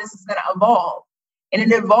see how this is going to evolve. And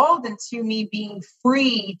it evolved into me being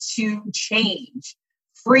free to change,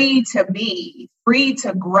 free to be, free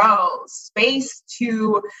to grow, space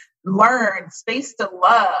to learn, space to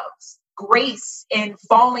love, grace in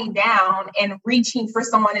falling down and reaching for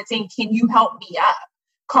someone and saying, can you help me up?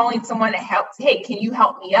 Calling someone to help, hey, can you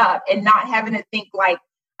help me up? And not having to think like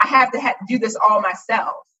I have to do this all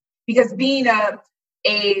myself. Because being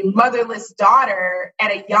a motherless daughter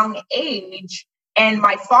at a young age, and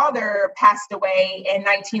my father passed away in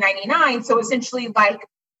 1999. So essentially like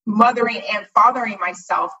mothering and fathering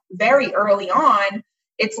myself very early on,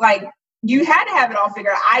 it's like you had to have it all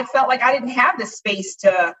figured out. I felt like I didn't have the space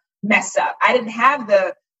to mess up. I didn't have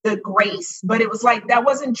the grace, but it was like, that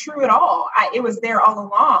wasn't true at all. It was there all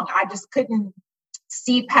along. I just couldn't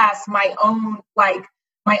see past my own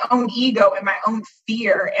ego and my own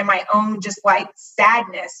fear and my own just like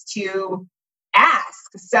sadness to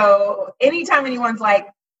ask. So anytime anyone's like,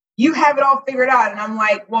 you have it all figured out. And I'm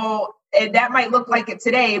like, well, that might look like it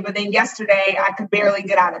today, but then yesterday I could barely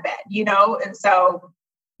get out of bed, you know? And so,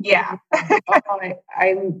 yeah.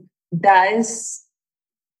 That is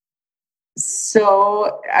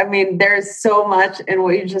so, I mean, there's so much in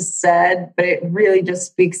what you just said, but it really just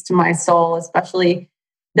speaks to my soul, especially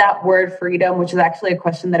that word freedom, which is actually a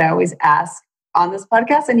question that I always ask on this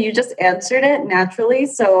podcast. And you just answered it naturally.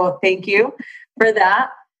 So thank you for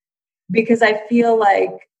that, because I feel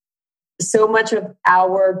like so much of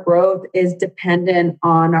our growth is dependent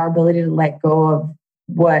on our ability to let go of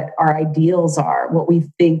what our ideals are, what we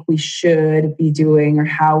think we should be doing, or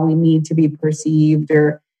how we need to be perceived,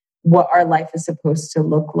 or what our life is supposed to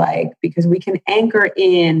look like, because we can anchor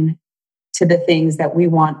in to the things that we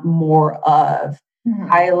want more of.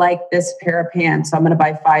 Mm-hmm. I like this pair of pants, so I'm going to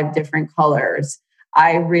buy 5 different colors.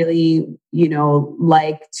 I really,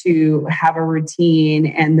 like to have a routine,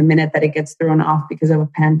 and the minute that it gets thrown off because of a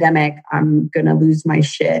pandemic, I'm going to lose my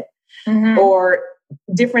shit. Mm-hmm. Or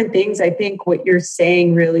different things. I think what you're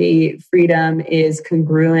saying, really, freedom is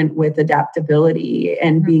congruent with adaptability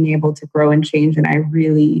and being able to grow and change. And I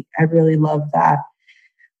really love that.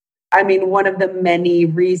 I mean, one of the many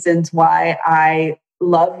reasons why I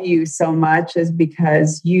love you so much is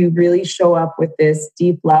because you really show up with this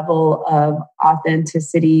deep level of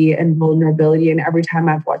authenticity and vulnerability. And every time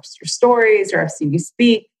I've watched your stories or I've seen you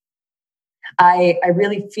speak, I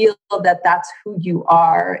really feel that that's who you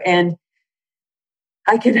are. And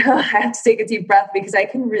I have to take a deep breath, because I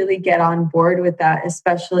can really get on board with that,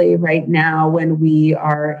 especially right now when we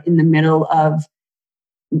are in the middle of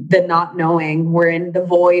the not knowing. We're in the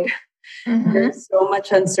void. Mm-hmm. There's so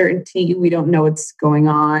much uncertainty. We don't know what's going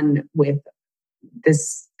on with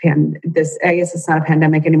this, I guess it's not a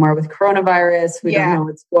pandemic anymore, with coronavirus. We don't know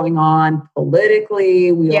what's going on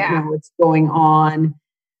politically. We don't know what's going on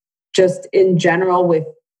just in general with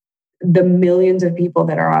the millions of people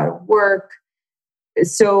that are out of work.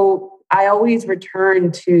 So I always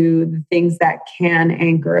return to the things that can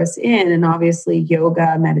anchor us in. And obviously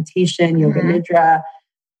yoga, meditation, yoga nidra,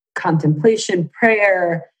 contemplation,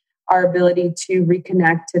 prayer, our ability to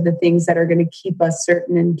reconnect to the things that are going to keep us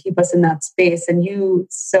certain and keep us in that space. And you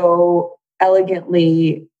so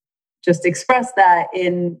elegantly just expressed that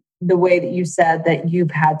in the way that you said that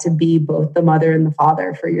you've had to be both the mother and the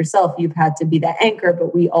father for yourself. You've had to be that anchor,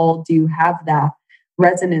 but we all do have that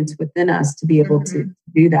resonance within us to be able to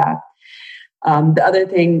do that. The other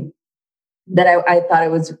thing that I thought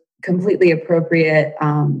it was completely appropriate,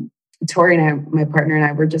 Tori and I, my partner and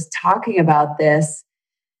I, were just talking about this,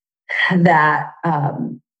 that,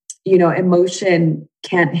 emotion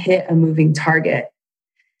can't hit a moving target.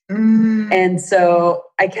 And so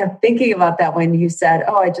I kept thinking about that when you said,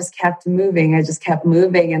 oh, I just kept moving.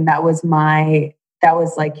 And that was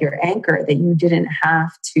like your anchor, that you didn't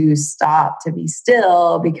have to stop to be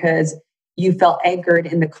still because you felt anchored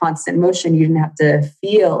in the constant motion. You didn't have to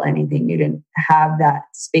feel anything. You didn't have that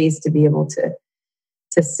space to be able to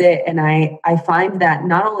sit. And I find that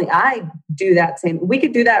not only I do that same, we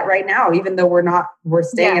could do that right now, even though we're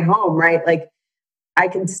staying at home, right? Like I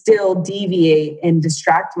can still deviate and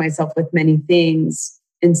distract myself with many things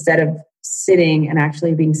instead of sitting and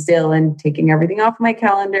actually being still and taking everything off my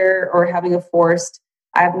calendar or having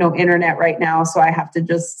I have no internet right now, so I have to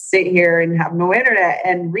just sit here and have no internet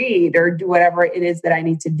and read or do whatever it is that I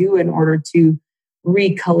need to do in order to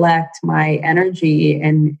recollect my energy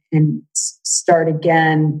and start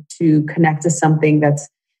again to connect to something that's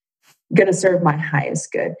going to serve my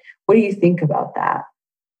highest good. What do you think about that?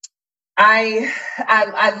 I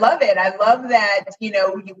love it. I love that,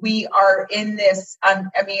 we are in this,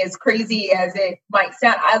 as crazy as it might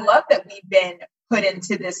sound, I love that we've been put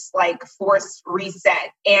into this like forced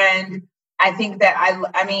reset. And I think that I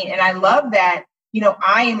love that,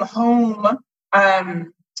 I am home.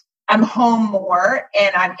 I'm home more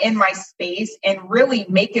and I'm in my space and really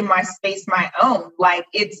making my space my own. Like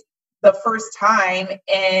it's the first time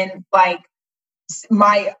in like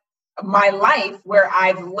my life where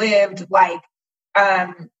I've lived like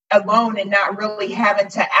alone and not really having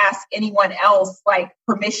to ask anyone else like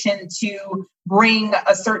permission to bring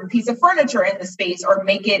a certain piece of furniture in the space or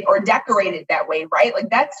make it or decorate it that way, right? Like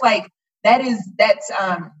that's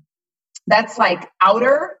like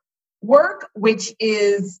outer work, which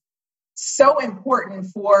is so important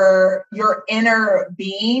for your inner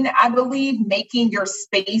being, I believe, making your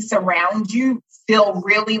space around you feel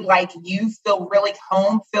really like you, feel really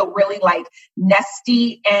home, feel really like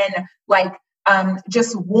nesty and like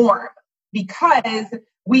just warm, because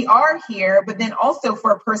we are here. But then also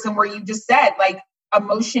for a person where you just said like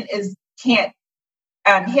emotion can't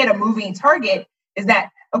hit a moving target, is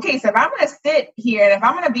that okay? So if I'm going to sit here and if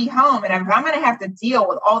I'm going to be home and if I'm going to have to deal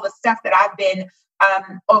with all the stuff that I've been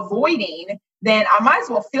avoiding, then I might as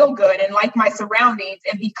well feel good and like my surroundings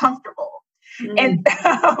and be comfortable.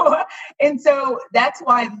 And so that's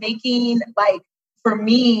why making, like, for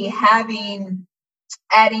me, adding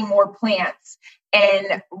more plants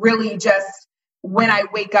and really just when I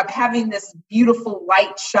wake up, having this beautiful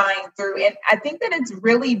light shine through. And I think that it's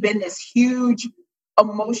really been this huge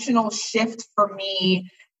emotional shift for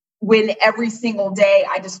me when every single day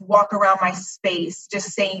I just walk around my space,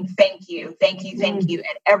 just saying, thank you, thank you, thank you,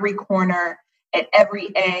 at every corner, at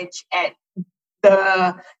every edge, at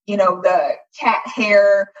the cat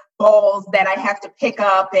hair balls that I have to pick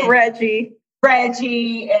up. And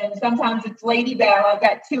Reggie, and sometimes it's Lady Bell. I've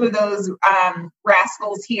got two of those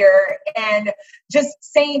rascals here, and just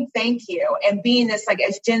saying thank you and being this, like,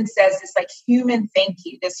 as Jen says, this like human thank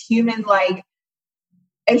you, this human, like,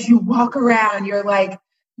 as you walk around, you're like,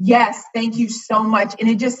 yes, thank you so much. And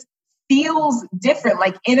it just feels different,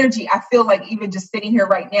 like energy. I feel like even just sitting here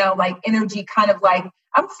right now, like energy kind of like,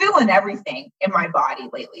 I'm feeling everything in my body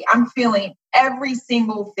lately. I'm feeling every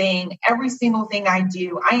single thing I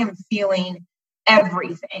do. I am feeling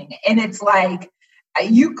everything. And it's like,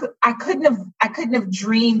 I couldn't have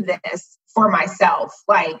dreamed this for myself.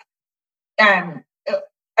 Like, a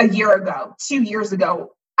year ago, 2 years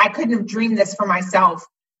ago, I couldn't have dreamed this for myself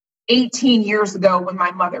 18 years ago when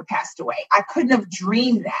my mother passed away. I couldn't have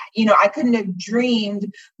dreamed that. I couldn't have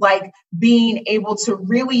dreamed like being able to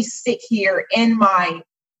really sit here in my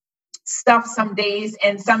stuff some days,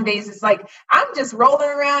 and some days it's like I'm just rolling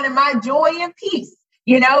around in my joy and peace,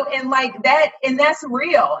 and like that, and that's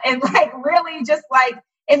real, and like really just like,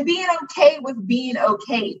 and being okay with being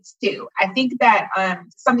okay too. I think that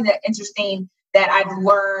something that interesting that I've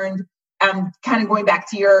learned, kind of going back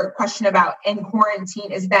to your question about in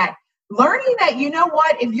quarantine, is that learning that, you know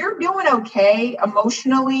what, if you're doing okay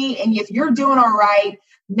emotionally and if you're doing all right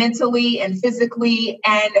mentally and physically,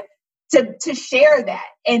 and to share that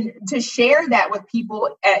and to share that with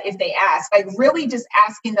people if they ask, like really just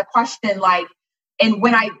asking the question, like, and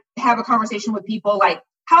when I have a conversation with people, like,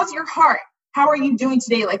 how's your heart? How are you doing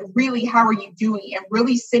today? Like, really, how are you doing? And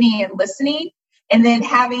really sitting and listening, and then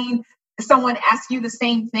having someone asks you the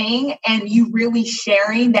same thing and you really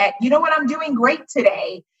sharing that, you know what, I'm doing great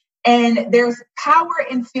today. And there's power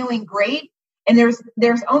in feeling great. And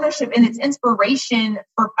there's ownership and it's inspiration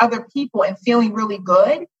for other people and feeling really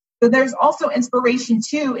good. But there's also inspiration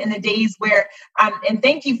too in the days where, and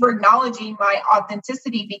thank you for acknowledging my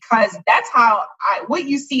authenticity, because that's how what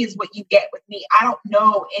you see is what you get with me. I don't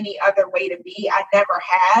know any other way to be. I never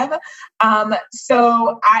have.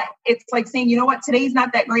 It's like saying, you know what, today's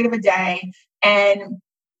not that great of a day,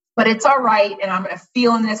 but it's all right. And I'm going to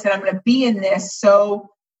feel in this and I'm going to be in this.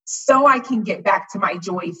 So I can get back to my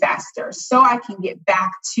joy faster. So I can get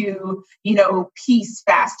back to, peace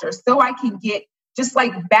faster. So I can get so I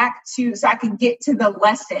can get to the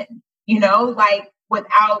lesson,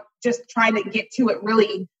 without just trying to get to it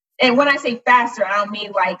really. And when I say faster, I don't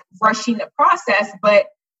mean like rushing the process, but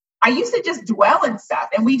I used to just dwell in stuff,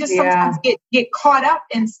 and we just sometimes get caught up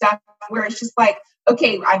in stuff where it's just like,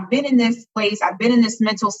 okay, I've been in this place. I've been in this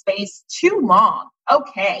mental space too long.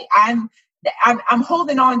 Okay. I'm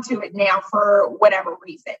holding on to it now for whatever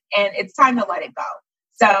reason, and it's time to let it go.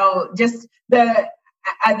 So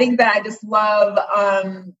I think that I just love,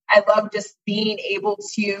 I love just being able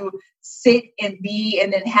to sit and be,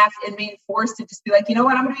 and then being forced to just be like, you know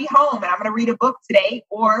what, I'm going to be home and I'm going to read a book today,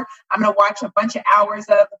 or I'm going to watch a bunch of hours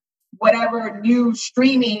of whatever new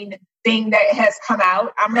streaming thing that has come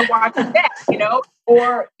out. I'm going to watch that,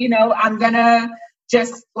 or, I'm going to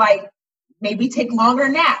just like maybe take longer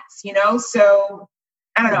naps, so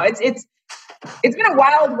I don't know. It's been a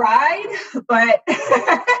wild ride, but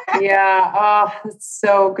yeah. Oh, it's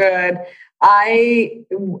so good.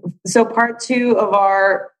 So part 2 of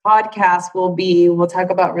our podcast we'll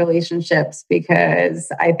talk about relationships,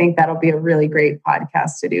 because I think that'll be a really great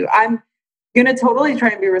podcast to do. I'm going to totally try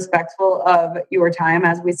and be respectful of your time.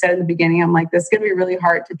 As we said in the beginning, I'm like, this is going to be really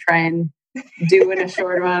hard to try and do in a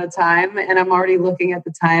short amount of time. And I'm already looking at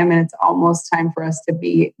the time and it's almost time for us to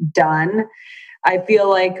be done. I feel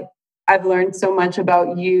like I've learned so much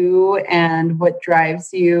about you and what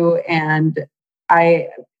drives you. And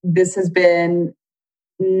this has been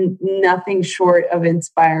nothing short of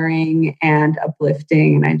inspiring and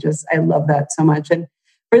uplifting. And I love that so much. And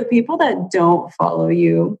for the people that don't follow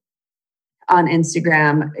you on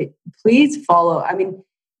Instagram, please follow. I mean,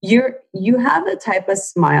 you have the type of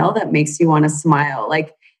smile that makes you want to smile.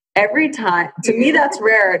 Like every time, to me, that's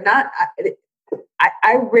rare.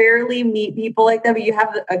 I rarely meet people like that, but you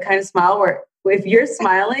have a kind of smile where if you're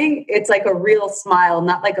smiling, it's like a real smile,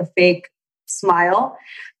 not like a fake smile,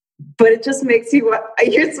 but it just makes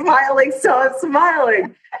you're smiling. So I'm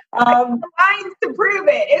smiling. Lines to prove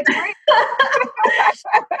it. It's great.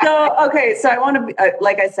 So I want to,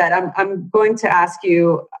 like I said, I'm going to ask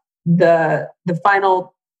you the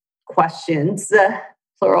final questions,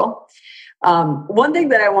 plural. One thing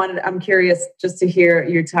that I'm curious just to hear,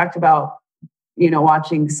 you talked about,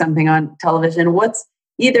 watching something on television. What's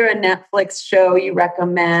either a Netflix show you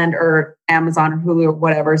recommend, or Amazon or Hulu or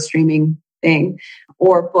whatever streaming thing,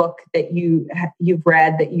 or book that you've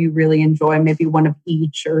read that you really enjoy, maybe one of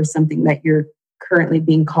each, or something that you're currently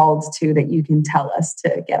being called to that you can tell us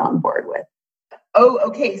to get on board with? Oh,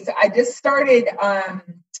 okay. So I just started,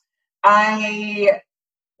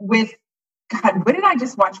 God, what did I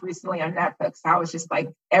just watch recently on Netflix? I was just like,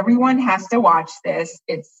 everyone has to watch this.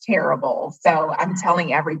 It's terrible. So I'm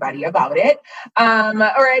telling everybody about it.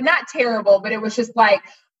 Or not terrible, but it was just like,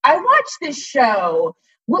 I watched this show.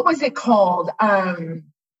 What was it called? And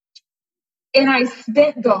I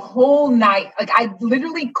spent the whole night, like I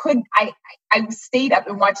literally couldn't, I stayed up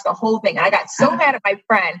and watched the whole thing. And I got so mad at my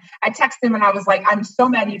friend. I texted him and I was like, I'm so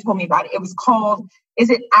mad you told me about it. It was called, is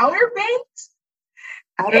it Outer Banks?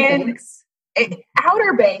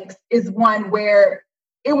 Outer Banks is one where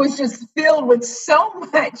it was just filled with so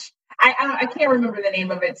much. I can't remember the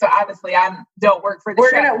name of it, so obviously I don't work for the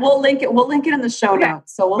show. We'll link it. We'll link it in the show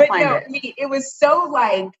notes, so we'll find it. I mean, it was so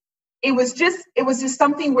like it was just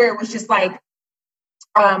something where it was just like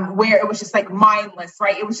where it was just like mindless,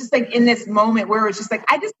 right? It was just like in this moment where it was just like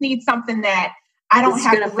I just need something that I don't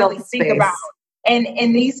have to really think about.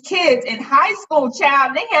 And these kids in high school,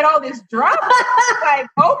 child, they had all this drama. Like,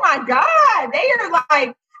 oh my God, they are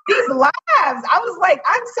like these lives. I was like,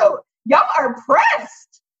 y'all are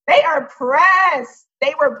pressed. They are pressed.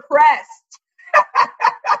 They were pressed.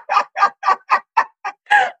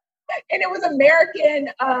 And it was American.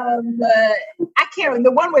 I can't remember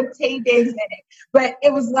the one with Tay Diggs in it, but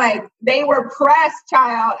it was like they were pressed,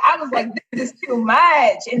 child. I was like, this is too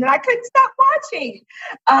much, and then I couldn't stop watching.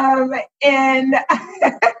 And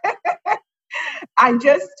I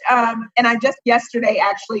just yesterday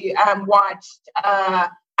actually watched I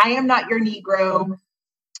Am Not Your Negro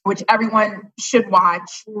which everyone should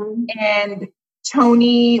watch, and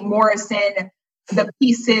Toni Morrison, The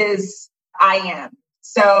Pieces I Am.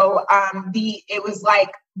 So it was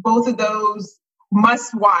like both of those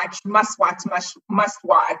must watch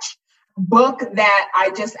book that I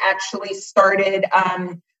just actually started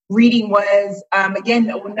reading was, again,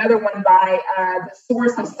 another one by The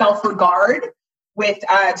Source of Self-Regard with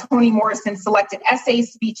Toni Morrison, Selected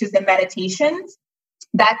Essays, Speeches, and Meditations.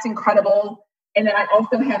 That's incredible. And then I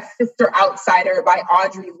also have Sister Outsider by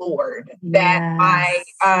Audre Lorde that I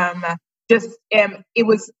just am. It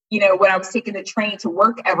was, when I was taking the train to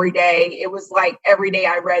work every day, it was like every day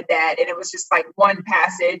I read that. And it was just like one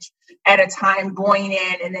passage at a time, going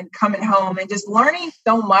in and then coming home and just learning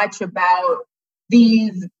so much about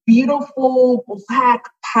these beautiful Black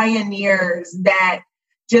pioneers that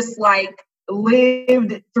just like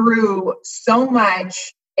lived through so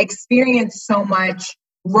much, experienced so much,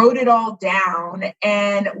 wrote it all down,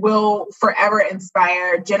 and will forever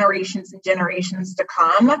inspire generations and generations to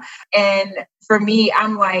come. And for me,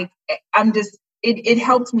 it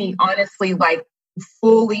helped me honestly, like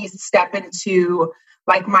fully step into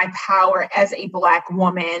like my power as a Black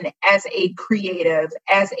woman, as a creative,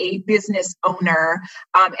 as a business owner,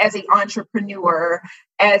 as an entrepreneur,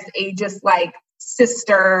 as a just like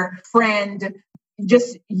sister, friend,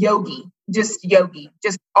 just yogi,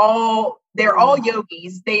 they're all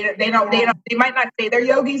yogis. They might not say they're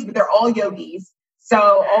yogis, but they're all yogis. So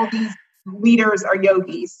all these leaders are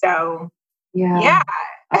yogis. So yeah.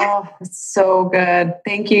 Oh, it's so good.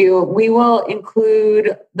 Thank you. We will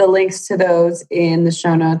include the links to those in the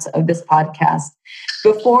show notes of this podcast.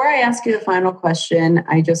 Before I ask you the final question,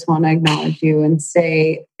 I just want to acknowledge you and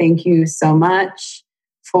say thank you so much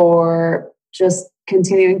for just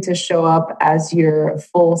continuing to show up as your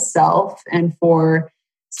full self and for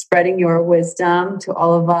spreading your wisdom to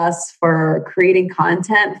all of us, for creating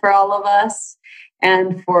content for all of us,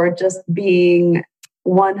 and for just being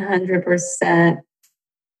 100%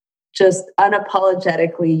 just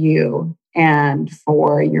unapologetically you, and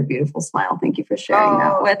for your beautiful smile. Thank you for sharing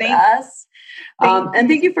that with us. And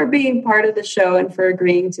thank you for being part of the show and for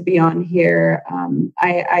agreeing to be on here.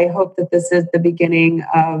 I hope that this is the beginning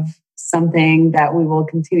of something that we will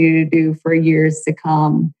continue to do for years to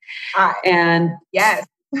come. And yes.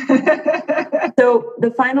 So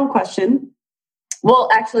the final question, well,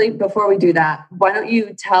 actually, before we do that, why don't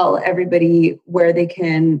you tell everybody where they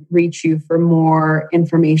can reach you for more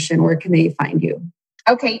information? Where can they find you?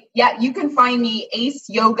 Okay. Yeah, you can find me Ace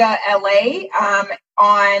Yoga LA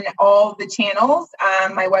on all the channels.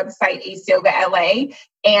 My website, Ace Yoga LA.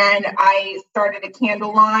 And I started a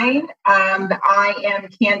candle line, the I Am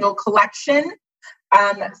Candle Collection.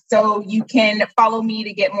 So you can follow me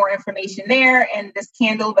to get more information there. And this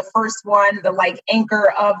candle, the first one, the like anchor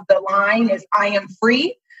of the line is I Am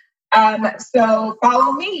Free. So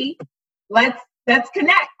follow me. Let's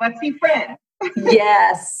connect. Let's be friends.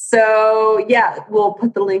 Yes. So yeah, we'll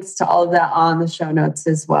put the links to all of that on the show notes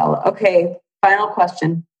as well. Okay. Final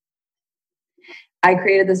question. I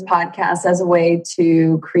created this podcast as a way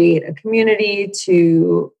to create a community,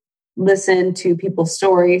 to listen to people's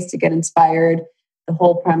stories, to get inspired. The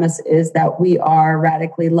whole premise is that we are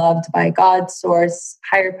radically loved by God, source,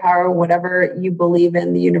 higher power, whatever you believe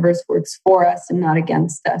in. The universe works for us and not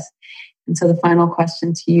against us. And so the final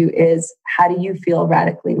question to you is, how do you feel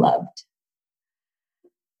radically loved?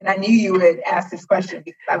 And I knew you would ask this question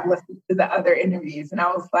because I've listened to the other interviews, and I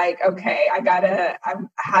was like, okay,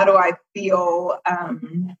 how do I feel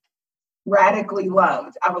radically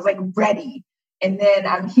loved? I was like ready. And then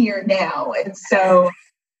I'm here now. And so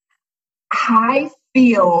I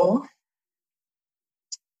feel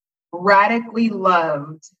radically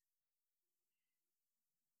loved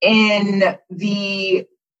in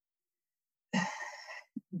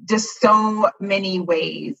just so many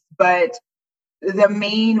ways, but the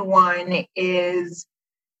main one is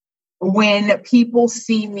when people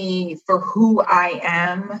see me for who I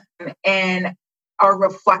am and are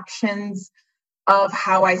reflections of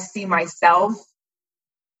how I see myself,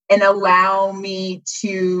 and allow me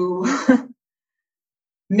to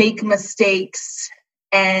make mistakes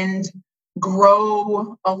and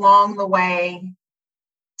grow along the way,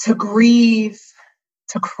 to grieve,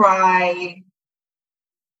 to cry,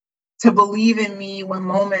 to believe in me when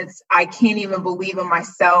moments I can't even believe in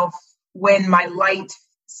myself, when my light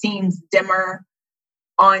seems dimmer,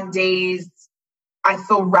 on days I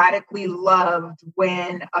feel radically loved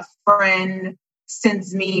when a friend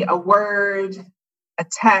sends me a word, a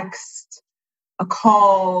text, a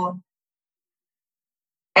call,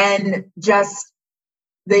 and just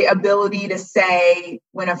the ability to say,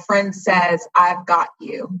 when a friend says, I've got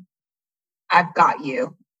you,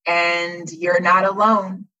 and you're not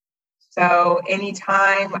alone. So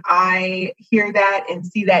anytime I hear that and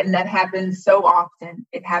see that, and that happens so often,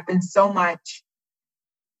 it happens so much.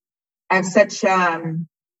 I have such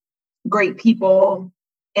great people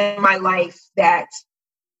in my life that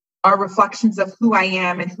are reflections of who I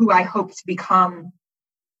am and who I hope to become.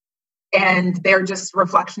 And they're just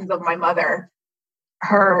reflections of my mother,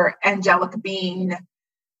 her angelic being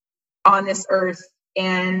on this earth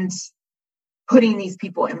and putting these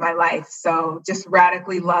people in my life. So just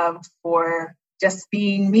radically loved for just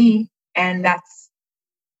being me. And that's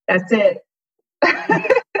it.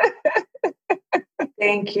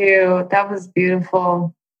 Thank you. That was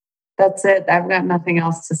beautiful. That's it. I've got nothing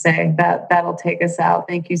else to say. That'll take us out.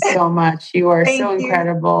 Thank you so much. You are so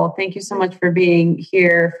incredible. Thank you so much for being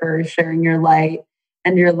here, for sharing your light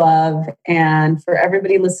and your love. And for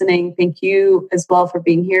everybody listening, thank you as well for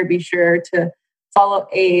being here. Be sure to follow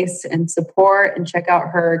Ace and support and check out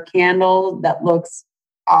her candle. That looks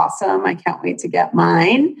awesome. I can't wait to get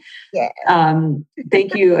mine. Yeah.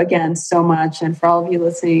 Thank you again so much. And for all of you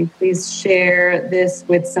listening, please share this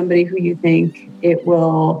with somebody who you think it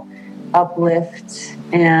will uplift.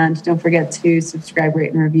 And don't forget to subscribe,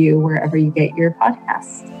 rate, and review wherever you get your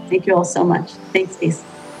podcasts. Thank you all so much. Thanks, Ace.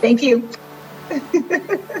 Thank you.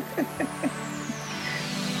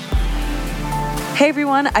 Hey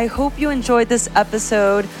everyone, I hope you enjoyed this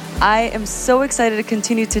episode. I am so excited to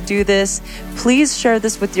continue to do this. Please share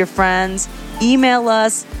this with your friends. Email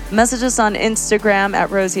us, message us on Instagram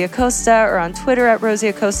at Rosie Acosta or on Twitter at Rosie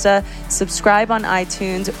Acosta. Subscribe on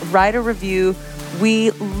iTunes, write a review.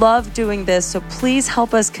 We love doing this, so please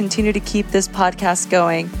help us continue to keep this podcast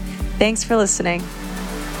going. Thanks for listening.